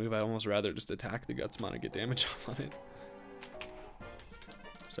waste of a move. I'd almost rather just attack the guts mon and get damage off on it.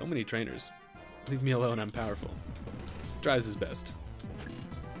 So many trainers. Leave me alone, I'm powerful. Tries his best.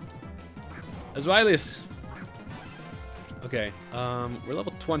 Aswilius! Okay, we're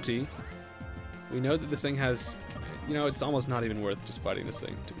level 20. We know that this thing has... You know, it's almost not even worth just fighting this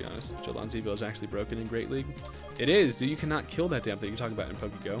thing, to be honest. Jolon's Evo is actually broken in Great League. It is! So you cannot kill that damn thing you talk about in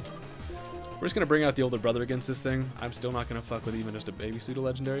PokeGo. We're just gonna bring out the older brother against this thing. I'm still not gonna fuck with even just a baby pseudo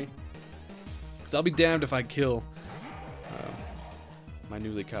legendary. Because I'll be damned if I kill my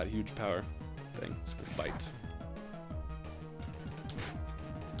newly caught huge power thing. It's gonna bite.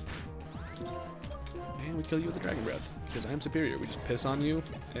 And we kill you with the Dragon Breath. Because I am superior. We just piss on you,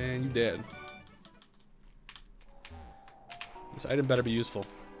 and you dead. This item better be useful.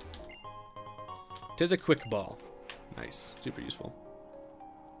 Tis a quick ball. Nice. Super useful.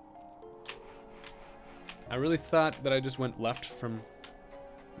 I really thought that I just went left from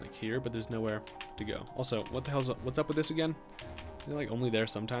like here, but there's nowhere to go. Also, what the hell's up? What's up with this again? Is it like only there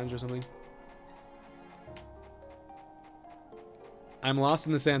sometimes or something? I'm lost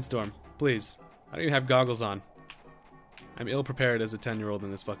in the sandstorm. Please. I don't even have goggles on. I'm ill prepared as a 10-year-old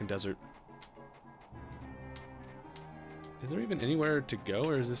in this fucking desert. Is there even anywhere to go,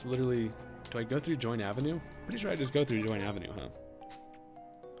 or is this literally... Do I go through Join Avenue? Pretty sure I just go through Join Avenue, huh?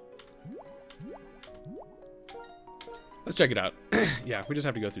 Let's check it out. Yeah, we just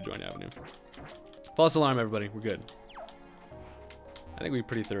have to go through Join Avenue. False alarm, everybody. We're good. I think we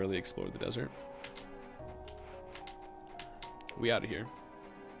pretty thoroughly explored the desert. We out of here.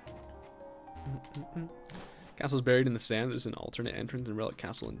 Castle's buried in the sand. There's an alternate entrance in Relic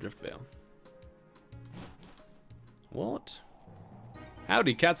Castle in Driftvale. What?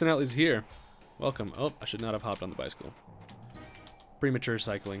 Howdy, Katzenel is here. Welcome. Oh, I should not have hopped on the bicycle. Premature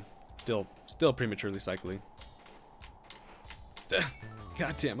cycling. Still prematurely cycling.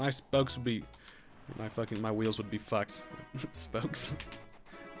 God damn, my spokes would be... My wheels would be fucked. Spokes.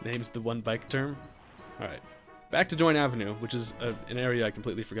 Name's the one bike term. Alright. Back to Joint Avenue, which is an area I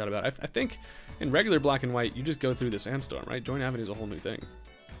completely forgot about. I think in regular black and white, you just go through the sandstorm, right? Joint Avenue is a whole new thing.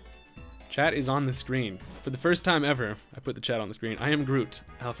 Chat is on the screen. For the first time ever, I put the chat on the screen. I am Groot.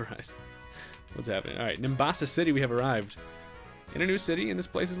 Alpha Rise. What's happening? All right, Nimbasa City, we have arrived. In a new city, and this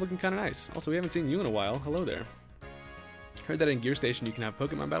place is looking kind of nice. Also, we haven't seen you in a while. Hello there. Heard that in Gear Station you can have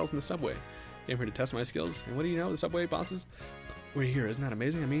Pokemon battles in the subway. Came here to test my skills, and what do you know? The subway bosses were here. Isn't that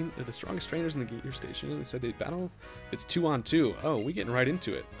amazing? I mean, they're the strongest trainers in the Gear Station. They said they'd battle. It's 2-on-2. Oh, we getting right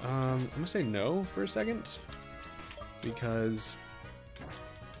into it. I'm gonna say no for a second, because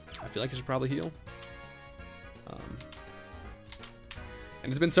I feel like I should probably heal.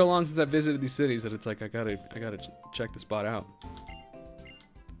 And it's been so long since I've visited these cities that it's like I gotta check the spot out.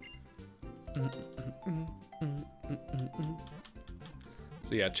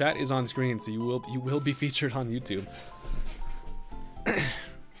 So yeah, chat is on screen, so you will be featured on YouTube.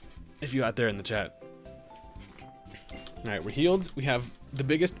 If you out there in the chat. All right, we're healed. We have the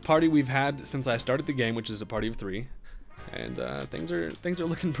biggest party we've had since I started the game, which is a party of 3, and things are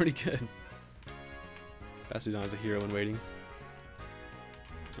looking pretty good. Bastiodon is a hero in waiting.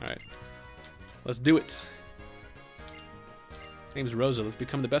 All right, let's do it. Name's Rosa. Let's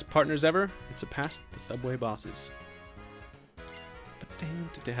become the best partners ever and surpass the subway bosses.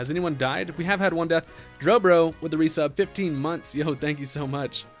 Has anyone died? We have had one death. Drobro with the resub, 15 months. Yo, thank you so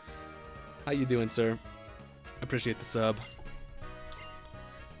much. How you doing, sir? Appreciate the sub.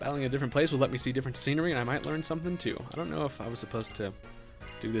 Battling a different place will let me see different scenery, and I might learn something too. I don't know if I was supposed to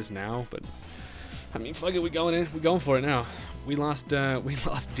do this now, but I mean, fuck it, we going for it now. We lost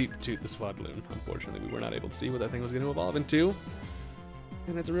Deep Tooth the Swadloon. Unfortunately, we were not able to see what that thing was going to evolve into,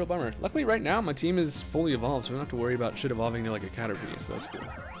 and that's a real bummer. Luckily, right now my team is fully evolved, so we don't have to worry about shit evolving to like a Caterpie, so that's cool.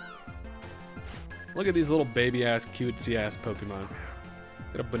 Look at these little baby-ass, cutesy-ass Pokemon.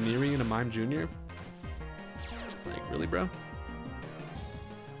 Got a Baneri and a Mime Jr. Like, really, bro?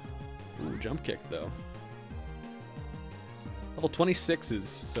 Ooh, jump kick, though. Level 26s,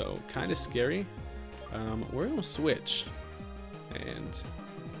 so kind of scary. We're going to switch. And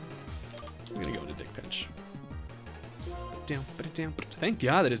we're going to go into Dick Pinch. Thank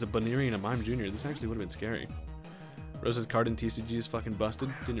God that is a Baneri and a Mime Jr. This actually would have been scary. Rosa's card in TCG is fucking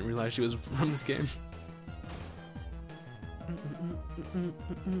busted. Didn't realize she was from this game.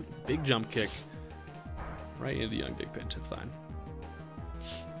 Big jump kick. Right into the young Dick Pinch. It's fine.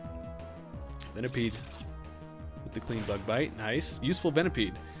 Venipede with the clean bug bite. Nice. Useful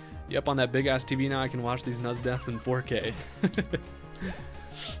Venipede. Yep, on that big ass TV now I can watch these Nuz deaths in 4K.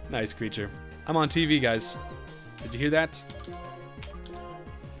 Nice creature. I'm on TV, guys. Did you hear that?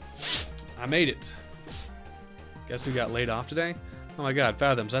 I made it. Guess who got laid off today? Oh my god,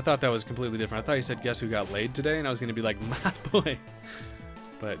 Fathoms. I thought that was completely different. I thought you said guess who got laid today, and I was gonna be like, my boy.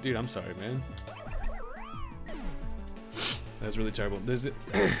 But dude, I'm sorry, man. That was really terrible. Is it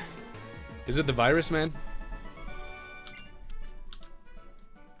the virus, man?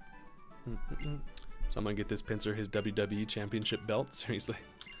 So I'm gonna get this Pinsir his WWE Championship belt. Seriously.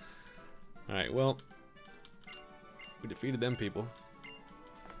 Alright, well. We defeated them people.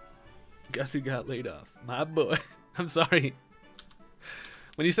 Guess who got laid off? My boy. I'm sorry.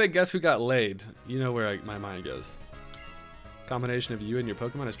 When you say guess who got laid, you know where my mind goes. Combination of you and your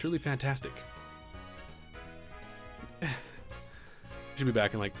Pokemon is truly fantastic. We should be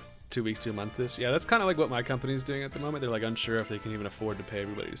back in like 2 weeks to a month this. Yeah, that's kind of like what my company's doing at the moment. They're like unsure if they can even afford to pay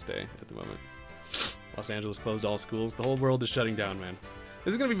everybody to stay at the moment. Los Angeles closed all schools. The whole world is shutting down, man.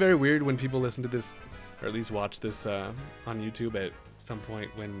 This is going to be very weird when people listen to this, or at least watch this on YouTube at some point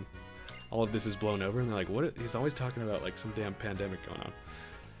when all of this is blown over and they're like, what? He's always talking about like some damn pandemic going on.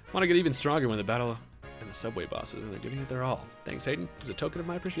 I want to get even stronger when the battle and the subway bosses, and they're giving it their all. Thanks, Hayden. As a token of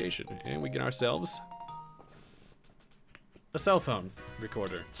my appreciation. And we get ourselves a cell phone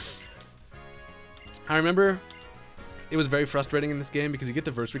recorder. I remember it was very frustrating in this game because you get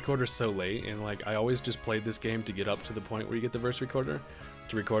the verse recorder so late, and like I always just played this game to get up to the point where you get the verse recorder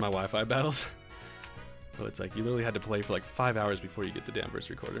to record my Wi-Fi battles. So it's like you literally had to play for like 5 hours before you get the damn verse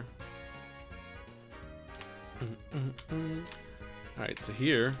recorder. Alright, so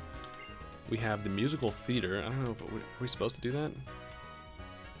here we have the musical theater. I don't know if are we supposed to do that?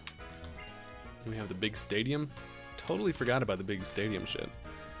 We have the big stadium. Totally forgot about the big stadium shit.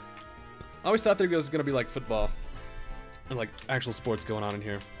 I always thought there was gonna be like football or like actual sports going on in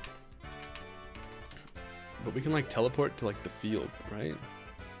here. But we can like teleport to like the field, right?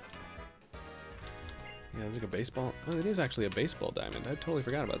 Yeah, there's like a baseball. Oh, it is actually a baseball diamond. I totally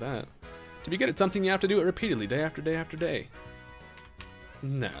forgot about that. To be good at something, you have to do it repeatedly, day after day after day.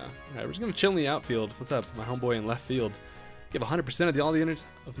 Nah. Alright, we're just gonna chill in the outfield. What's up, my homeboy in left field? Give 100% of all the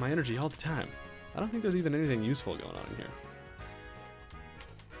of my energy all the time. I don't think there's even anything useful going on in here.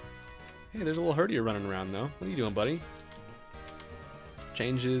 Hey, there's a little herdier running around, though. What are you doing, buddy?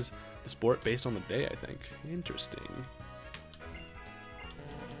 Changes the sport based on the day, I think. Interesting.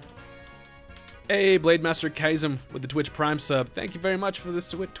 Hey, Blademaster Kaisem with the Twitch Prime sub. Thank you very much for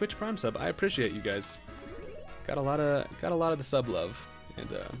this Twitch Prime sub. I appreciate you guys. Got a lot of the sub love, and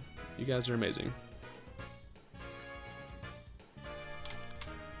you guys are amazing.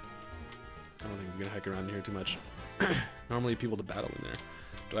 I don't think we're gonna hike around here too much. Normally people to battle in there.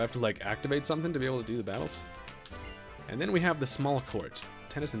 Do I have to like activate something to be able to do the battles? And then we have the small court,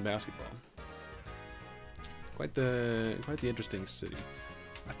 tennis and basketball. Quite the interesting city.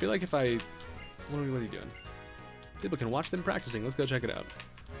 I feel like if I, what are you doing? People can watch them practicing. Let's go check it out.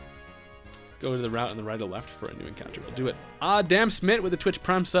 Go to the route on the right or left for a new encounter. We'll do it. Ah, damn, Smit with the Twitch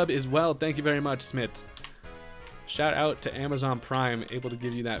Prime sub as well. Thank you very much, Smit. Shout out to Amazon Prime, able to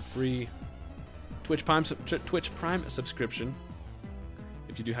give you that free Twitch Prime subscription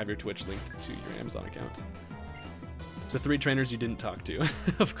if you do have your Twitch linked to your Amazon account. So 3 trainers you didn't talk to.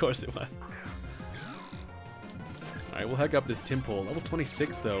 Of course it was. Alright, we'll heck up this Timpole. Level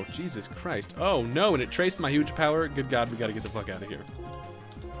 26 though. Jesus Christ. Oh no, and it traced my huge power. Good God, we gotta get the fuck out of here.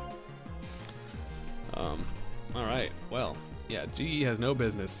 Alright, well, yeah, GE has no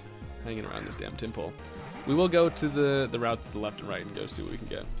business hanging around this damn Timpole. We will go to the route to the left and right and go see what we can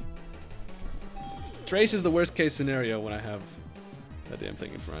get. Trace is the worst case scenario when I have that damn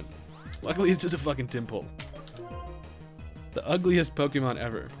thing in front. Luckily, it's just a fucking Timpole. The ugliest Pokemon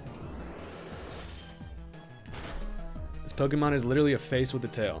ever. This Pokemon is literally a face with a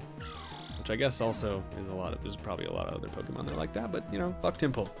tail. Which I guess also is a lot of, there's probably a lot of other Pokemon that are like that, but you know, fuck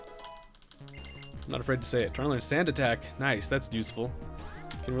Timpole. I'm not afraid to say it. Trying to learn Sand Attack. Nice, that's useful.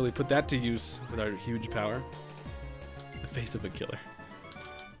 Can really put that to use with our huge power. The face of a killer.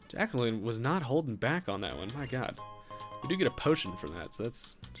 Jacqueline was not holding back on that one. My God. We do get a potion for that, so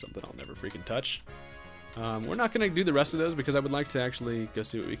that's something I'll never freaking touch. We're not going to do the rest of those because I would like to actually go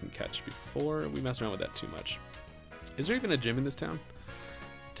see what we can catch before we mess around with that too much. Is there even a gym in this town?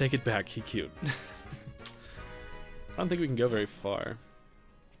 Take it back. He cute. I don't think we can go very far.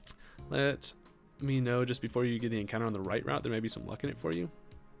 Let me know just before you get the encounter on the right route. There may be some luck in it for you.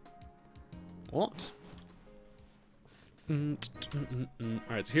 What?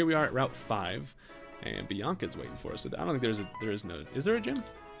 Alright, so here we are at Route 5, and Bianca's waiting for us. So I don't think is there a gym?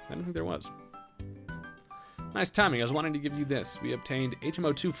 I don't think there was. Nice timing, I was wanting to give you this. We obtained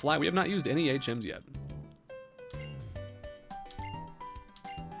HMO2 Fly. We have not used any HMs yet.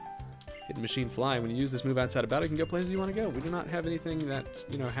 Hidden Machine Fly. When you use this move outside of battle, you can go places you want to go. We do not have anything that,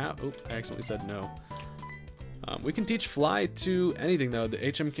 you know, oh, I accidentally said no. We can teach Fly to anything, though. The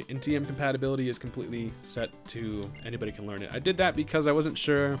HM and TM compatibility is completely set to anybody can learn it. I did that because I wasn't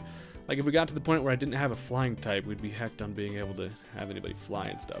sure, like, if we got to the point where I didn't have a flying type, we'd be hecked on being able to have anybody fly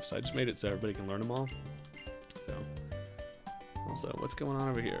and stuff. So I just made it so everybody can learn them all. So, also, what's going on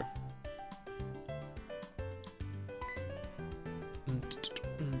over here?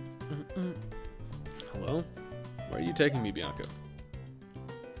 Hello? Where are you taking me, Bianca?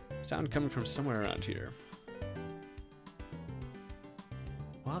 Sound coming from somewhere around here.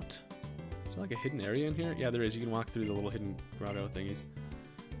 What? Is there like a hidden area in here? Yeah, there is. You can walk through the little hidden grotto thingies.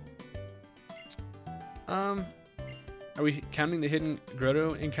 Are we counting the hidden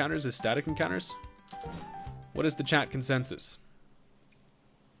grotto encounters as static encounters? What is the chat consensus?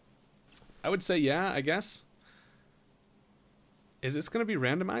 I would say yeah, I guess. Is this going to be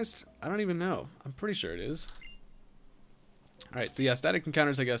randomized? I don't even know. I'm pretty sure it is. Alright, so yeah, static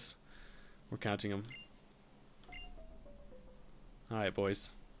encounters, I guess. We're counting them. Alright,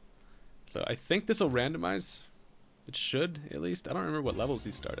 boys. So I think this will randomize. It should, at least. I don't remember what levels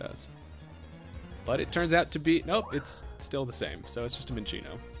these start as. But it turns out to be... Nope, it's still the same. So it's just a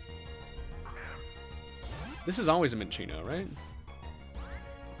Minccino. This is always a Minccino, right?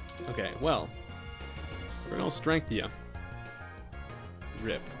 Okay, well. We're going to strength you.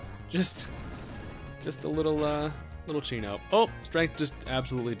 Rip. Just a little Chino. Oh, strength just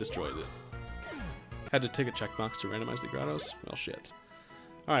absolutely destroyed it. Had to take a checkbox to randomize the grottos. Well, shit.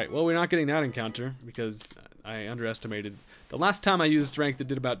 Alright, well, we're not getting that encounter because I underestimated. The last time I used strength, it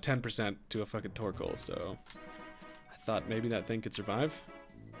did about 10% to a fucking Torkoal, so I thought maybe that thing could survive.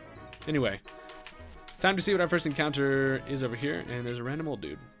 Anyway, time to see what our first encounter is over here, and there's a random old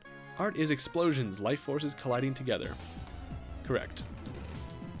dude. Art is explosions, life forces colliding together. Correct.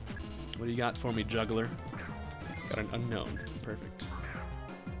 What do you got for me, juggler? Got an unknown. Perfect.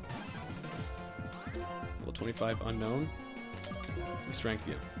 Level 25 unknown. We strength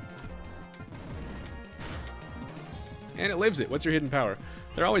you. And it lives it. What's your hidden power?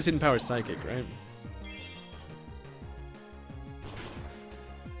 They're always hidden power psychic, right?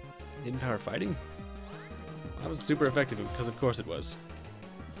 Hidden power fighting? That was super effective because of course it was.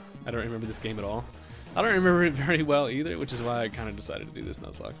 I don't remember this game at all. I don't remember it very well either, which is why I kind of decided to do this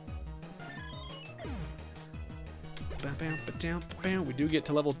Nuzlocke. We do get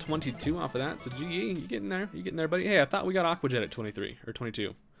to level 22 off of that, so GE, you getting there? You getting there, buddy? Hey, I thought we got Aquajet at 23, or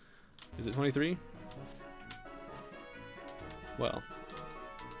 22. Is it 23? Well.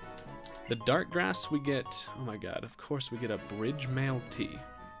 The dark grass we get, oh my god, of course we get a bridge mail tea.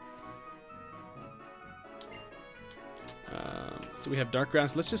 So we have dark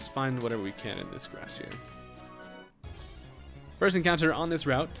grass. Let's just find whatever we can in this grass here. First encounter on this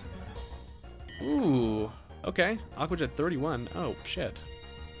route. Ooh, okay. Aquajet 31. Oh, shit.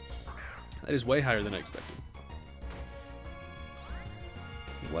 That is way higher than I expected.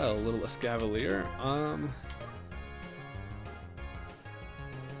 Well, little Escavalier.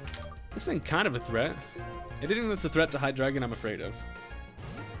 This thing kind of a threat. Anything that's a threat to High Dragon, I'm afraid of.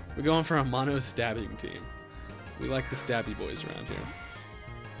 We're going for a mono stabbing team. We like the stabby boys around here.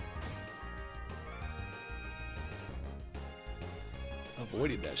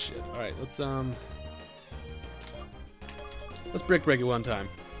 Avoided that shit. Alright, let's brick break it one time.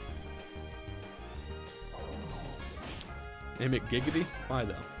 Name it Giggity? Why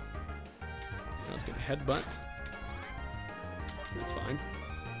though? I was gonna headbutt. That's fine.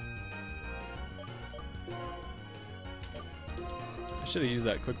 I should have used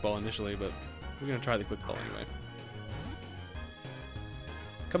that quick ball initially, but we're gonna try the quick ball anyway.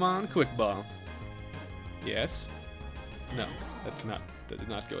 Come on, quick ball. Yes. No, that did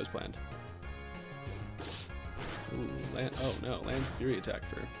not go as planned. Ooh, oh no, lands Fury attack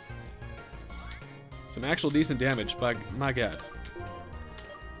for some actual decent damage, but my god.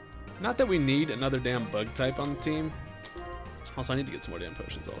 Not that we need another damn bug type on the team. Also, I need to get some more damn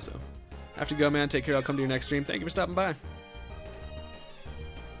potions also. I have to go, man. Take care. I'll come to your next stream. Thank you for stopping by.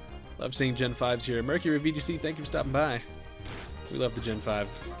 Love seeing Gen 5s here. Mercury VGC, thank you for stopping by. We love the Gen 5.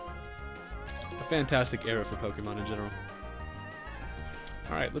 A fantastic era for Pokemon in general.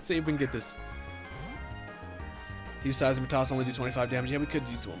 Alright, let's see if we can get this. Use Seismic only do 25 damage. Yeah, we could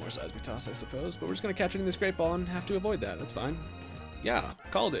use one more Seismic I suppose. But we're just going to catch it in this Great Ball and have to avoid that. That's fine. Yeah,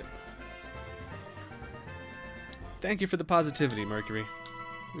 called it. Thank you for the positivity, Mercury.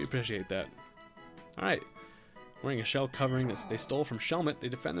 We appreciate that. Alright. Wearing a shell covering that they stole from Shelmet, they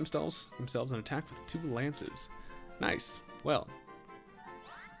defend themselves and attack with 2 lances. Nice. Well.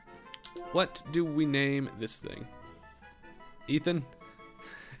 What do we name this thing? Ethan?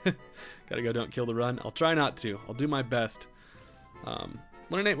 Gotta go, don't kill the run. I'll try not to. I'll do my best. We're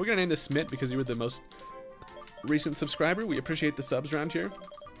gonna name this Smit because you were the most recent subscriber. We appreciate the subs around here.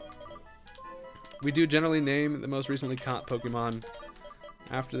 We do generally name the most recently caught Pokemon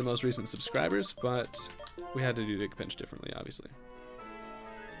after the most recent subscribers, but we had to do Dick Pinch differently, obviously.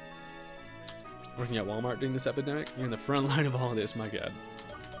 Working at Walmart during this epidemic. You're in the front line of all of this, my god.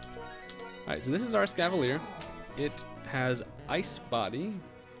 Alright, so this is our Scavalier. It has Ice Body.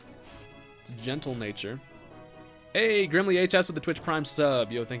 It's gentle nature. Hey, Grimly HS with the Twitch Prime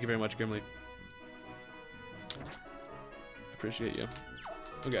sub. Yo, thank you very much, Grimly. Appreciate you.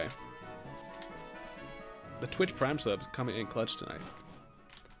 Okay. The Twitch Prime subs coming in clutch tonight.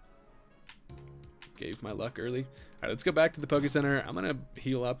 Gave my luck early. Alright, let's go back to the Poke Center. I'm gonna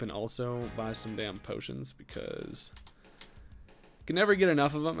heal up and also buy some damn potions because I can never get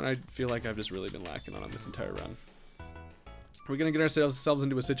enough of them, and I feel like I've just really been lacking on them this entire run. We're gonna get ourselves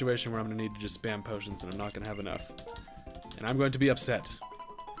into a situation where I'm gonna need to just spam potions and I'm not gonna have enough. And I'm going to be upset.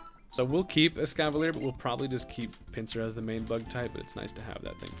 So we'll keep Escavalier, but we'll probably just keep Pinsir as the main bug type, but it's nice to have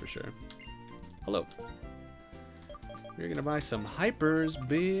that thing for sure. Hello. We're gonna buy some hypers,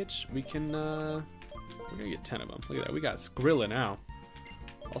 bitch. We can, we're gonna get 10 of them. Look at that, we got Skrilla now.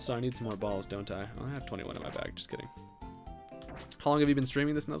 Also, I need some more balls, don't I? Oh, I have 21 in my bag, just kidding. How long have you been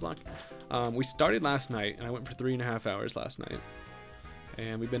streaming this, Nuzlocke? We started last night, and I went for 3.5 hours last night.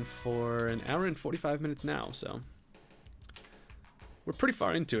 And we've been for 1 hour and 45 minutes now, so we're pretty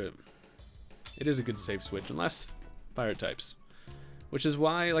far into it. It is a good save switch, unless fire types. Which is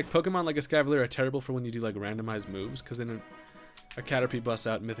why, like, Pokemon like Escavalier are terrible for when you do, like, randomized moves, because then a Caterpie busts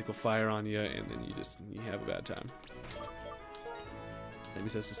out Mythical Fire on you, and then you have a bad time. Maybe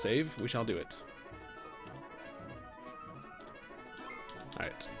says to save. We shall do it.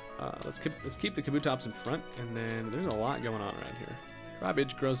 Alright, let's keep the Kabutops in front, and then there's a lot going on around here.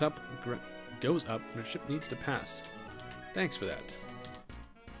 Ravage goes up, and our ship needs to pass. Thanks for that.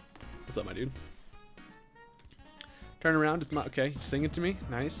 What's up, my dude? Turn around, it's okay, sing it to me,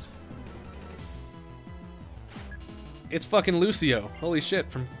 nice. It's fucking Lucio. Holy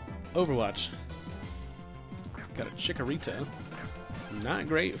shit, from Overwatch. Got a Chikorita. Not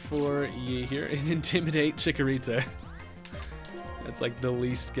great for Yi here. Intimidate Chikorita. That's like the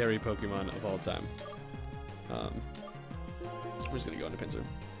least scary Pokemon of all time. We're just gonna go into Pinsir.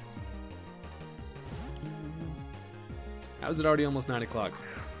 How is it already almost 9 o'clock?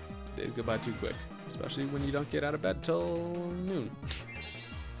 Days go by too quick, especially when you don't get out of bed till noon.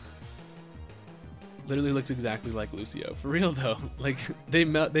 Literally looks exactly like Lucio. For real though, like they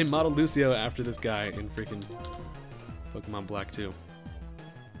modeled Lucio after this guy in freaking Pokemon Black 2.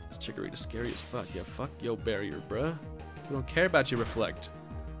 This Chikorita's scary as fuck. Yeah, fuck yo barrier, bruh. We don't care about your Reflect.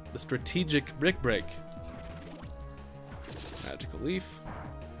 The strategic Brick Break. Magical Leaf.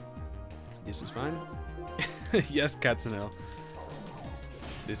 This is fine. Yes, Katsunel.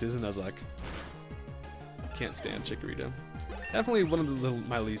 This is a Nuzlocke. Can't stand Chikorita. Definitely one of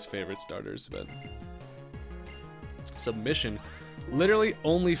my least favorite starters, but... Submission. Literally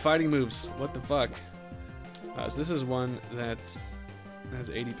only fighting moves. What the fuck? So this is one that has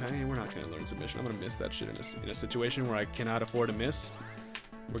 80 pounds. We're not going to learn submission. I'm going to miss that shit in a situation where I cannot afford to miss.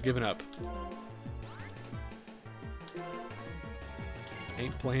 We're giving up.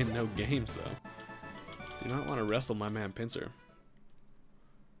 Ain't playing no games, though. Do not want to wrestle my man Pinsir.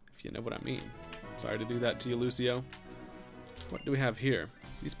 If you know what I mean. Sorry to do that to you, Lucio. What do we have here?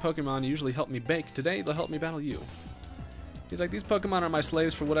 These Pokemon usually help me bake. Today, they'll help me battle you. He's like, these Pokemon are my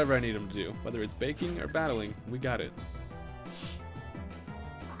slaves for whatever I need them to do. Whether it's baking or battling, we got it.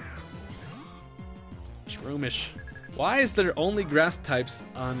 Shroomish. Why is there only grass types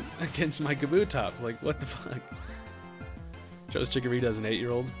on against my Kabutops? Like, what the fuck? Chose Chikorita as an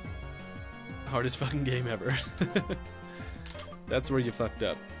 8-year-old. Hardest fucking game ever. That's where you fucked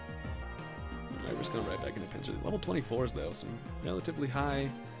up. Alright, we're just going right back into Pinsir. Level 24s, though. Some relatively high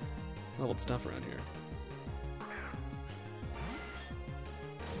leveled stuff around here.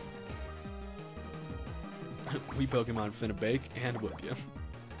 We Pokemon finna bake and whip you.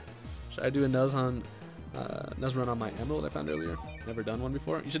 Should I do a Nuz run on my Emerald I found earlier? Never done one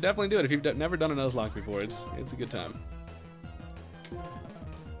before? You should definitely do it if you've never done a Nuzlocke before. It's a good time.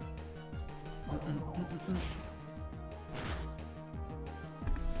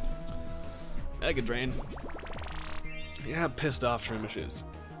 Mega Drain. Yeah, pissed off Shroomish is.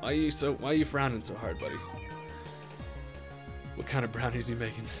 Why are you frowning so hard, buddy? What kind of brownies are you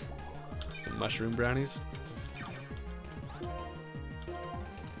making? Some mushroom brownies?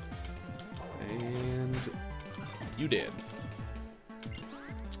 And you did.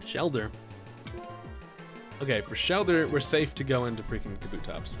 Shelder. Okay, for Shelder, we're safe to go into freaking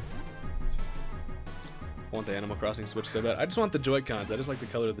Kabutops. I want the Animal Crossing Switch so bad. I just want the Joy-Cons. I just like the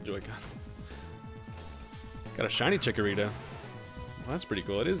color of the Joy-Cons. Got a shiny Chikorita. Well, that's pretty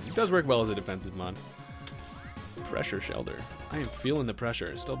cool. It does work well as a defensive mod. Pressure Shelder. I am feeling the pressure.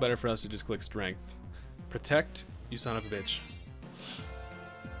 It's still better for us to just click Strength. Protect, you son of a bitch.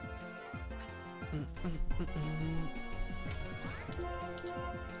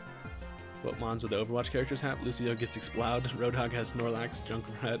 What mons would the Overwatch characters have? Lucio gets Exploud, Roadhog has Snorlax,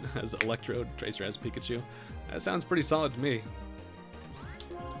 Junkrat has Electrode, Tracer has Pikachu. That sounds pretty solid to me.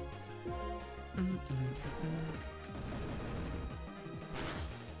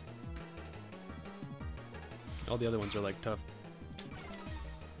 All the other ones are like tough.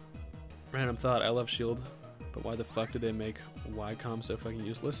 Random thought, I love Shield, but why the fuck did they make YCOM so fucking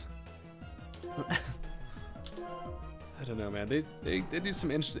useless? I don't know, man. They do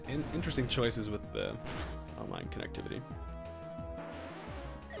some interesting choices with the online connectivity.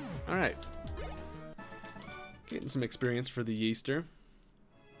 Alright. Getting some experience for the Yeaster.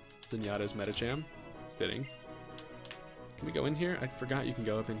 Zenyatta's Metacham. Fitting. Can we go in here? I forgot you can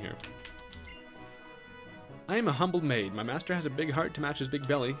go up in here. I am a humble maid. My master has a big heart to match his big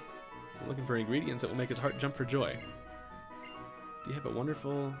belly. I'm looking for ingredients that will make his heart jump for joy. Do you have a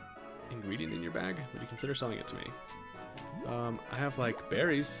wonderful ingredient in your bag? Would you consider selling it to me? I have like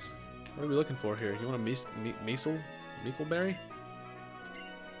berries. What are we looking for here? You want a measle berry?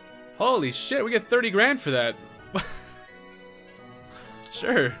 Holy shit, we get 30 grand for that.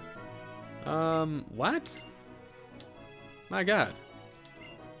 Sure. What? My god.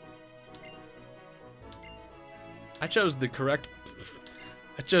 I chose the correct...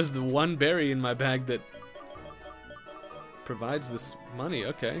 I chose the one berry in my bag that provides this money.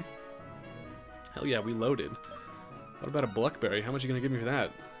 Okay. Hell yeah, we loaded. What about a Bluckberry? How much are you gonna give me for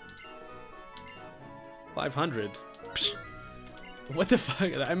that? 500. Psh. What the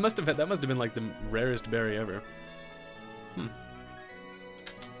fuck? That must have been like the rarest berry ever.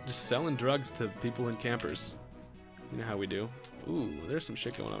 Just selling drugs to people and campers. You know how we do. Ooh, there's some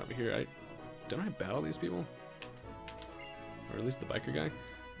shit going on over here. Don't I battle these people? Or at least the biker guy.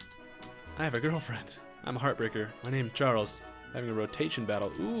 I have a girlfriend. I'm a heartbreaker. My name's Charles. Having a rotation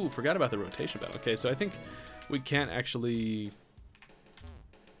battle. Ooh, forgot about the rotation battle. Okay, so I think we can't actually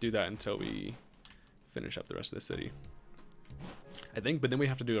do that until we finish up the rest of the city. I think, but then we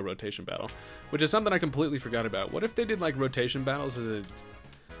have to do a rotation battle, which is something I completely forgot about. What if they did like rotation battles as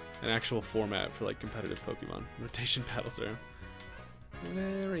an actual format for like competitive Pokemon? Rotation battles are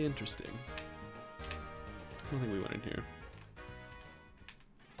very interesting. I don't think we went in here.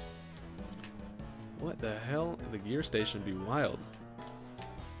 What the hell? The gear station would be wild.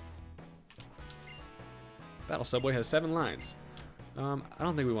 Battle Subway has 7 lines. I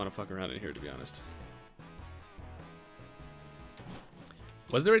don't think we want to fuck around in here, to be honest.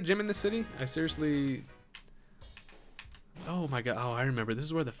 Was there a gym in the city? I seriously... Oh my god. Oh, I remember. This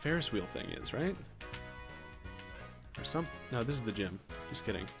is where the Ferris wheel thing is, right? Or some... No, this is the gym. Just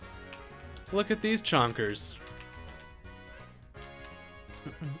kidding. Look at these chonkers.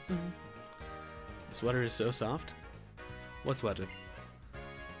 The sweater is so soft. What sweater?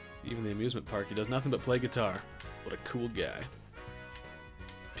 Even the amusement park, he does nothing but play guitar. What a cool guy.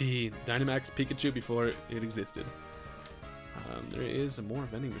 Dynamax Pikachu before it existed. There is some more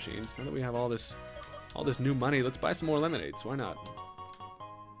vending machines. Now that we have all this new money, let's buy some more lemonades. Why not?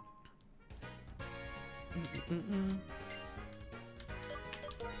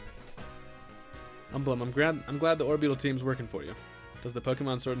 Emblem, I'm glad the Orbital team's working for you. Does the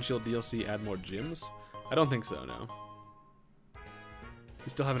Pokemon Sword and Shield DLC add more gyms? I don't think so, no. We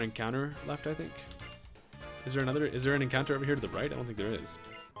still have an encounter left, I think. Is there an encounter over here to the right? I don't think there is.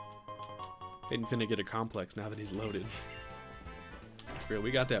 Hayden finna get a complex now that he's loaded. For real,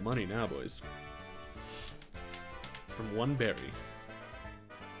 we got that money now, boys. From one berry.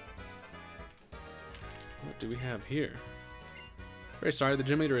 What do we have here? Very sorry, the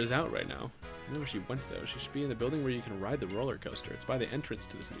gym leader is out right now. I know where she went though. She should be in the building where you can ride the roller coaster. It's by the entrance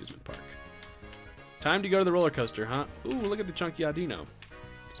to this amusement park. Time to go to the roller coaster, huh? Ooh, look at the chunky Audino.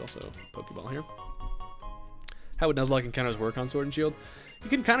 There's also a Pokeball here. How would Nuzlocke encounters work on Sword and Shield? You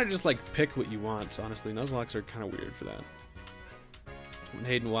can kind of just like pick what you want, honestly. Nuzlocks are kind of weird for that. When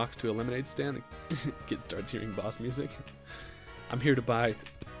Hayden walks to a lemonade stand, the kid starts hearing boss music. I'm here to buy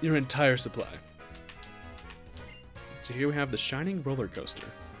your entire supply. So here we have the Shining Roller Coaster.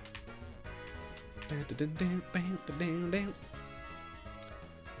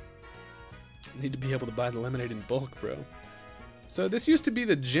 Need to be able to buy the lemonade in bulk, bro. So this used to be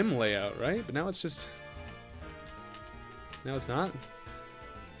the gym layout, right? But now it's just... Now it's not?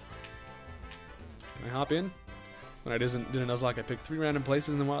 Can I hop in? When I did a Nuzlocke, I picked 3 random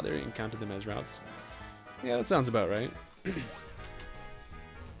places in the wild area and counted them as routes. Yeah, that sounds about right.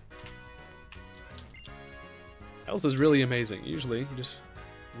 Elsa's really amazing. Usually, you just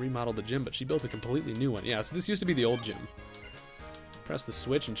remodel the gym, but she built a completely new one. Yeah, so this used to be the old gym. Press the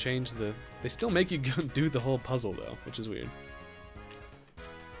switch and change the... They still make you go do the whole puzzle, though, which is weird.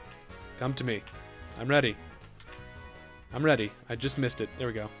 Come to me. I'm ready. I'm ready. I just missed it. There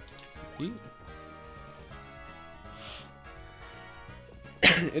we go. Eat.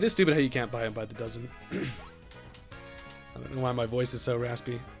 It is stupid how you can't buy them by the dozen. I don't know why my voice is so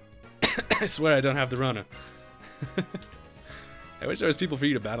raspy. I swear I don't have the Rona. I wish there was people for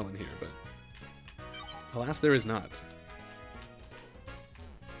you to battle in here, but alas, there is not.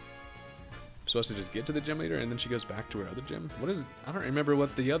 I'm supposed to just get to the gym leader and then she goes back to her other gym? What is... I don't remember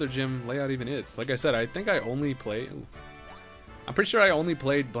what the other gym layout even is. Like I said, I think I only played... I'm pretty sure I only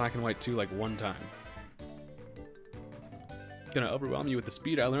played Black and White 2 like one time. Gonna overwhelm you with the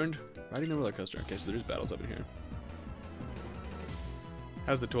speed I learned riding the roller coaster. Okay, so there's battles up in here.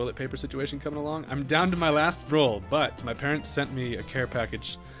 How's the toilet paper situation coming along? I'm down to my last roll, but my parents sent me a care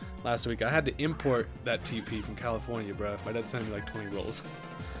package last week. I had to import that TP from California, bro. My dad sent me like 20 rolls.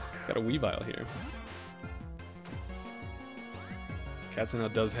 Got a Weavile here.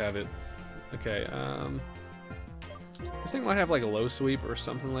 Katsuno does have it. Okay, this thing might have like a low sweep or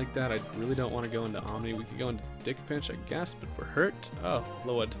something like that. I really don't want to go into Omni. We could go into Dick Pinch, I guess, but we're hurt. Oh,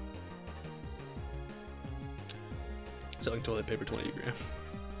 Lord. Selling toilet paper 20 gram.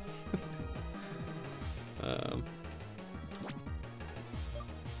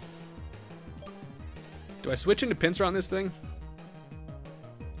 Do I switch into Pinsir on this thing?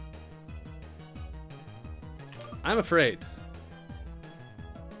 I'm afraid.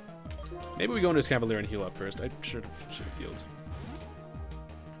 Maybe we go into his Cavalier and heal up first. I should have healed.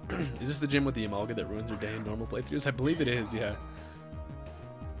 Is this the gym with the Emolga that ruins your day in normal playthroughs? I believe it is, yeah.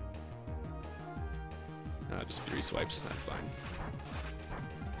 Just 3 swipes, that's fine.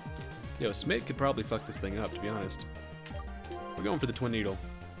 Yo, Smid could probably fuck this thing up, to be honest. We're going for the Twin Needle.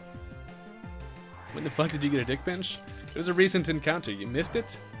 When the fuck did you get a Dick Pinch? It was a recent encounter. You missed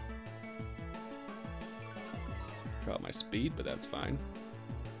it? Drop my speed, but that's fine.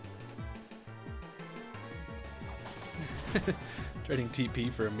 Trading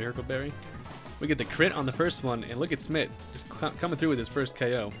TP for a Miracle Berry. We get the crit on the first one, and look at Smith just coming through with his first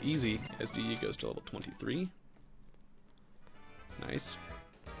KO. Easy. SDE goes to level 23. Nice.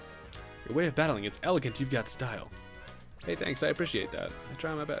 Your way of battling, it's elegant, you've got style. Hey, thanks, I appreciate that. I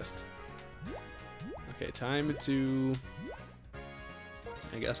try my best. Okay, time to,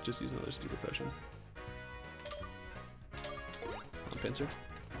 I guess, just use another stupid potion. On pincer.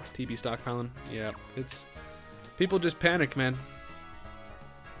 TP stockpiling. Yeah, it's, people just panic, man.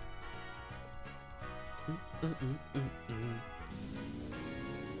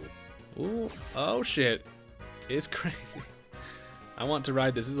 Ooh, oh shit. It's crazy. I want to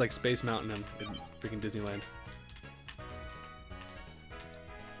ride this. This is like Space Mountain in freaking Disneyland.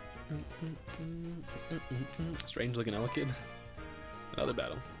 Strange looking Elekid. Another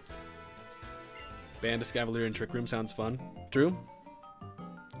battle. Bandus, Cavalier, and Trick Room sounds fun. True.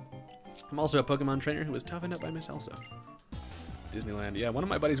 I'm also a Pokemon trainer who was toughened up by Miss Elsa. Disneyland. Yeah, one of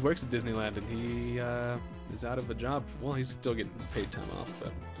my buddies works at Disneyland and he is out of a job. Well, he's still getting paid time off,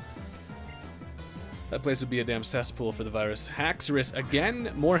 but that place would be a damn cesspool for the virus. Haxorus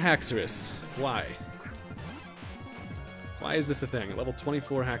again? More Haxorus. Why? Why is this a thing? Level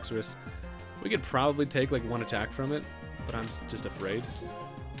 24 Haxorus. We could probably take like one attack from it, but I'm just afraid.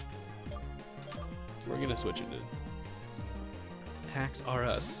 We're gonna switch it to Hax are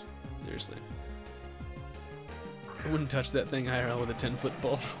us. Seriously. I wouldn't touch that thing IRL with a 10-foot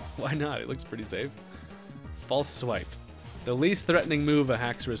pole. Why not? It looks pretty safe. False Swipe. The least threatening move a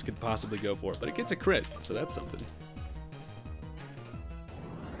Haxorus could possibly go for, but it gets a crit, so that's something.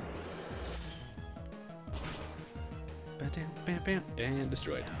 And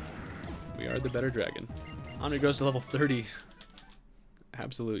destroyed. We are the better dragon. Honor goes to level 30.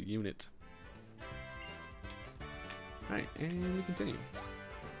 Absolute unit. Alright, and we continue.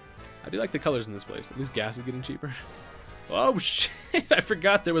 I do like the colors in this place. At least gas is getting cheaper. Oh shit, I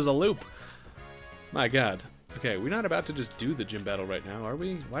forgot there was a loop. My god. Okay, we're not about to just do the gym battle right now, are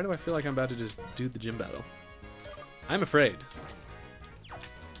we? Why do I feel like I'm about to just do the gym battle? I'm afraid.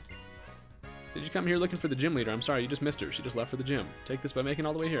 Did you come here looking for the gym leader? I'm sorry, you just missed her. She just left for the gym. Take this by making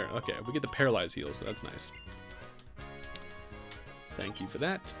all the way here. Okay, we get the paralyze heal, so that's nice. Thank you for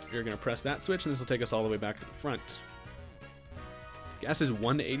that. You're gonna press that switch, and this will take us all the way back to the front. Gas is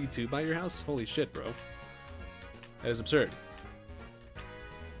 182 by your house? Holy shit, bro. That is absurd.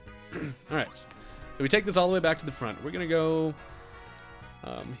 Alright. So we take this all the way back to the front. We're gonna go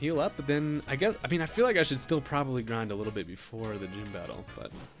heal up, but then I feel like I should still probably grind a little bit before the gym battle,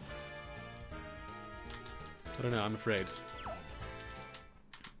 but I don't know, I'm afraid.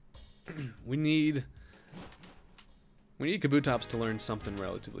 We need Kabutops to learn something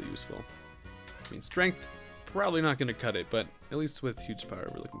relatively useful. I mean, strength, probably not gonna cut it, but at least with huge power,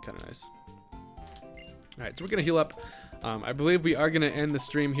 we're looking kind of nice. Alright, so we're gonna heal up. I believe we are gonna end the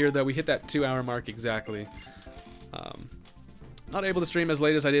stream here, though. We hit that 2-hour mark exactly. Not able to stream as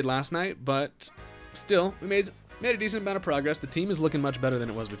late as I did last night, but still, we made a decent amount of progress. The team is looking much better than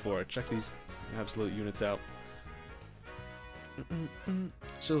it was before. Check these absolute units out.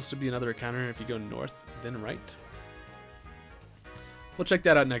 Still should be another encounter if you go north, then right. We'll check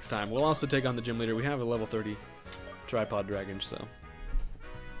that out next time. We'll also take on the gym leader. We have a level 30 tripod dragon, so.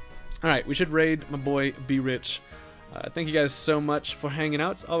 Alright, we should raid my boy Be Rich. Thank you guys so much for hanging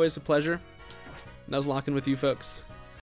out. It's always a pleasure. Nuzlocking with you folks.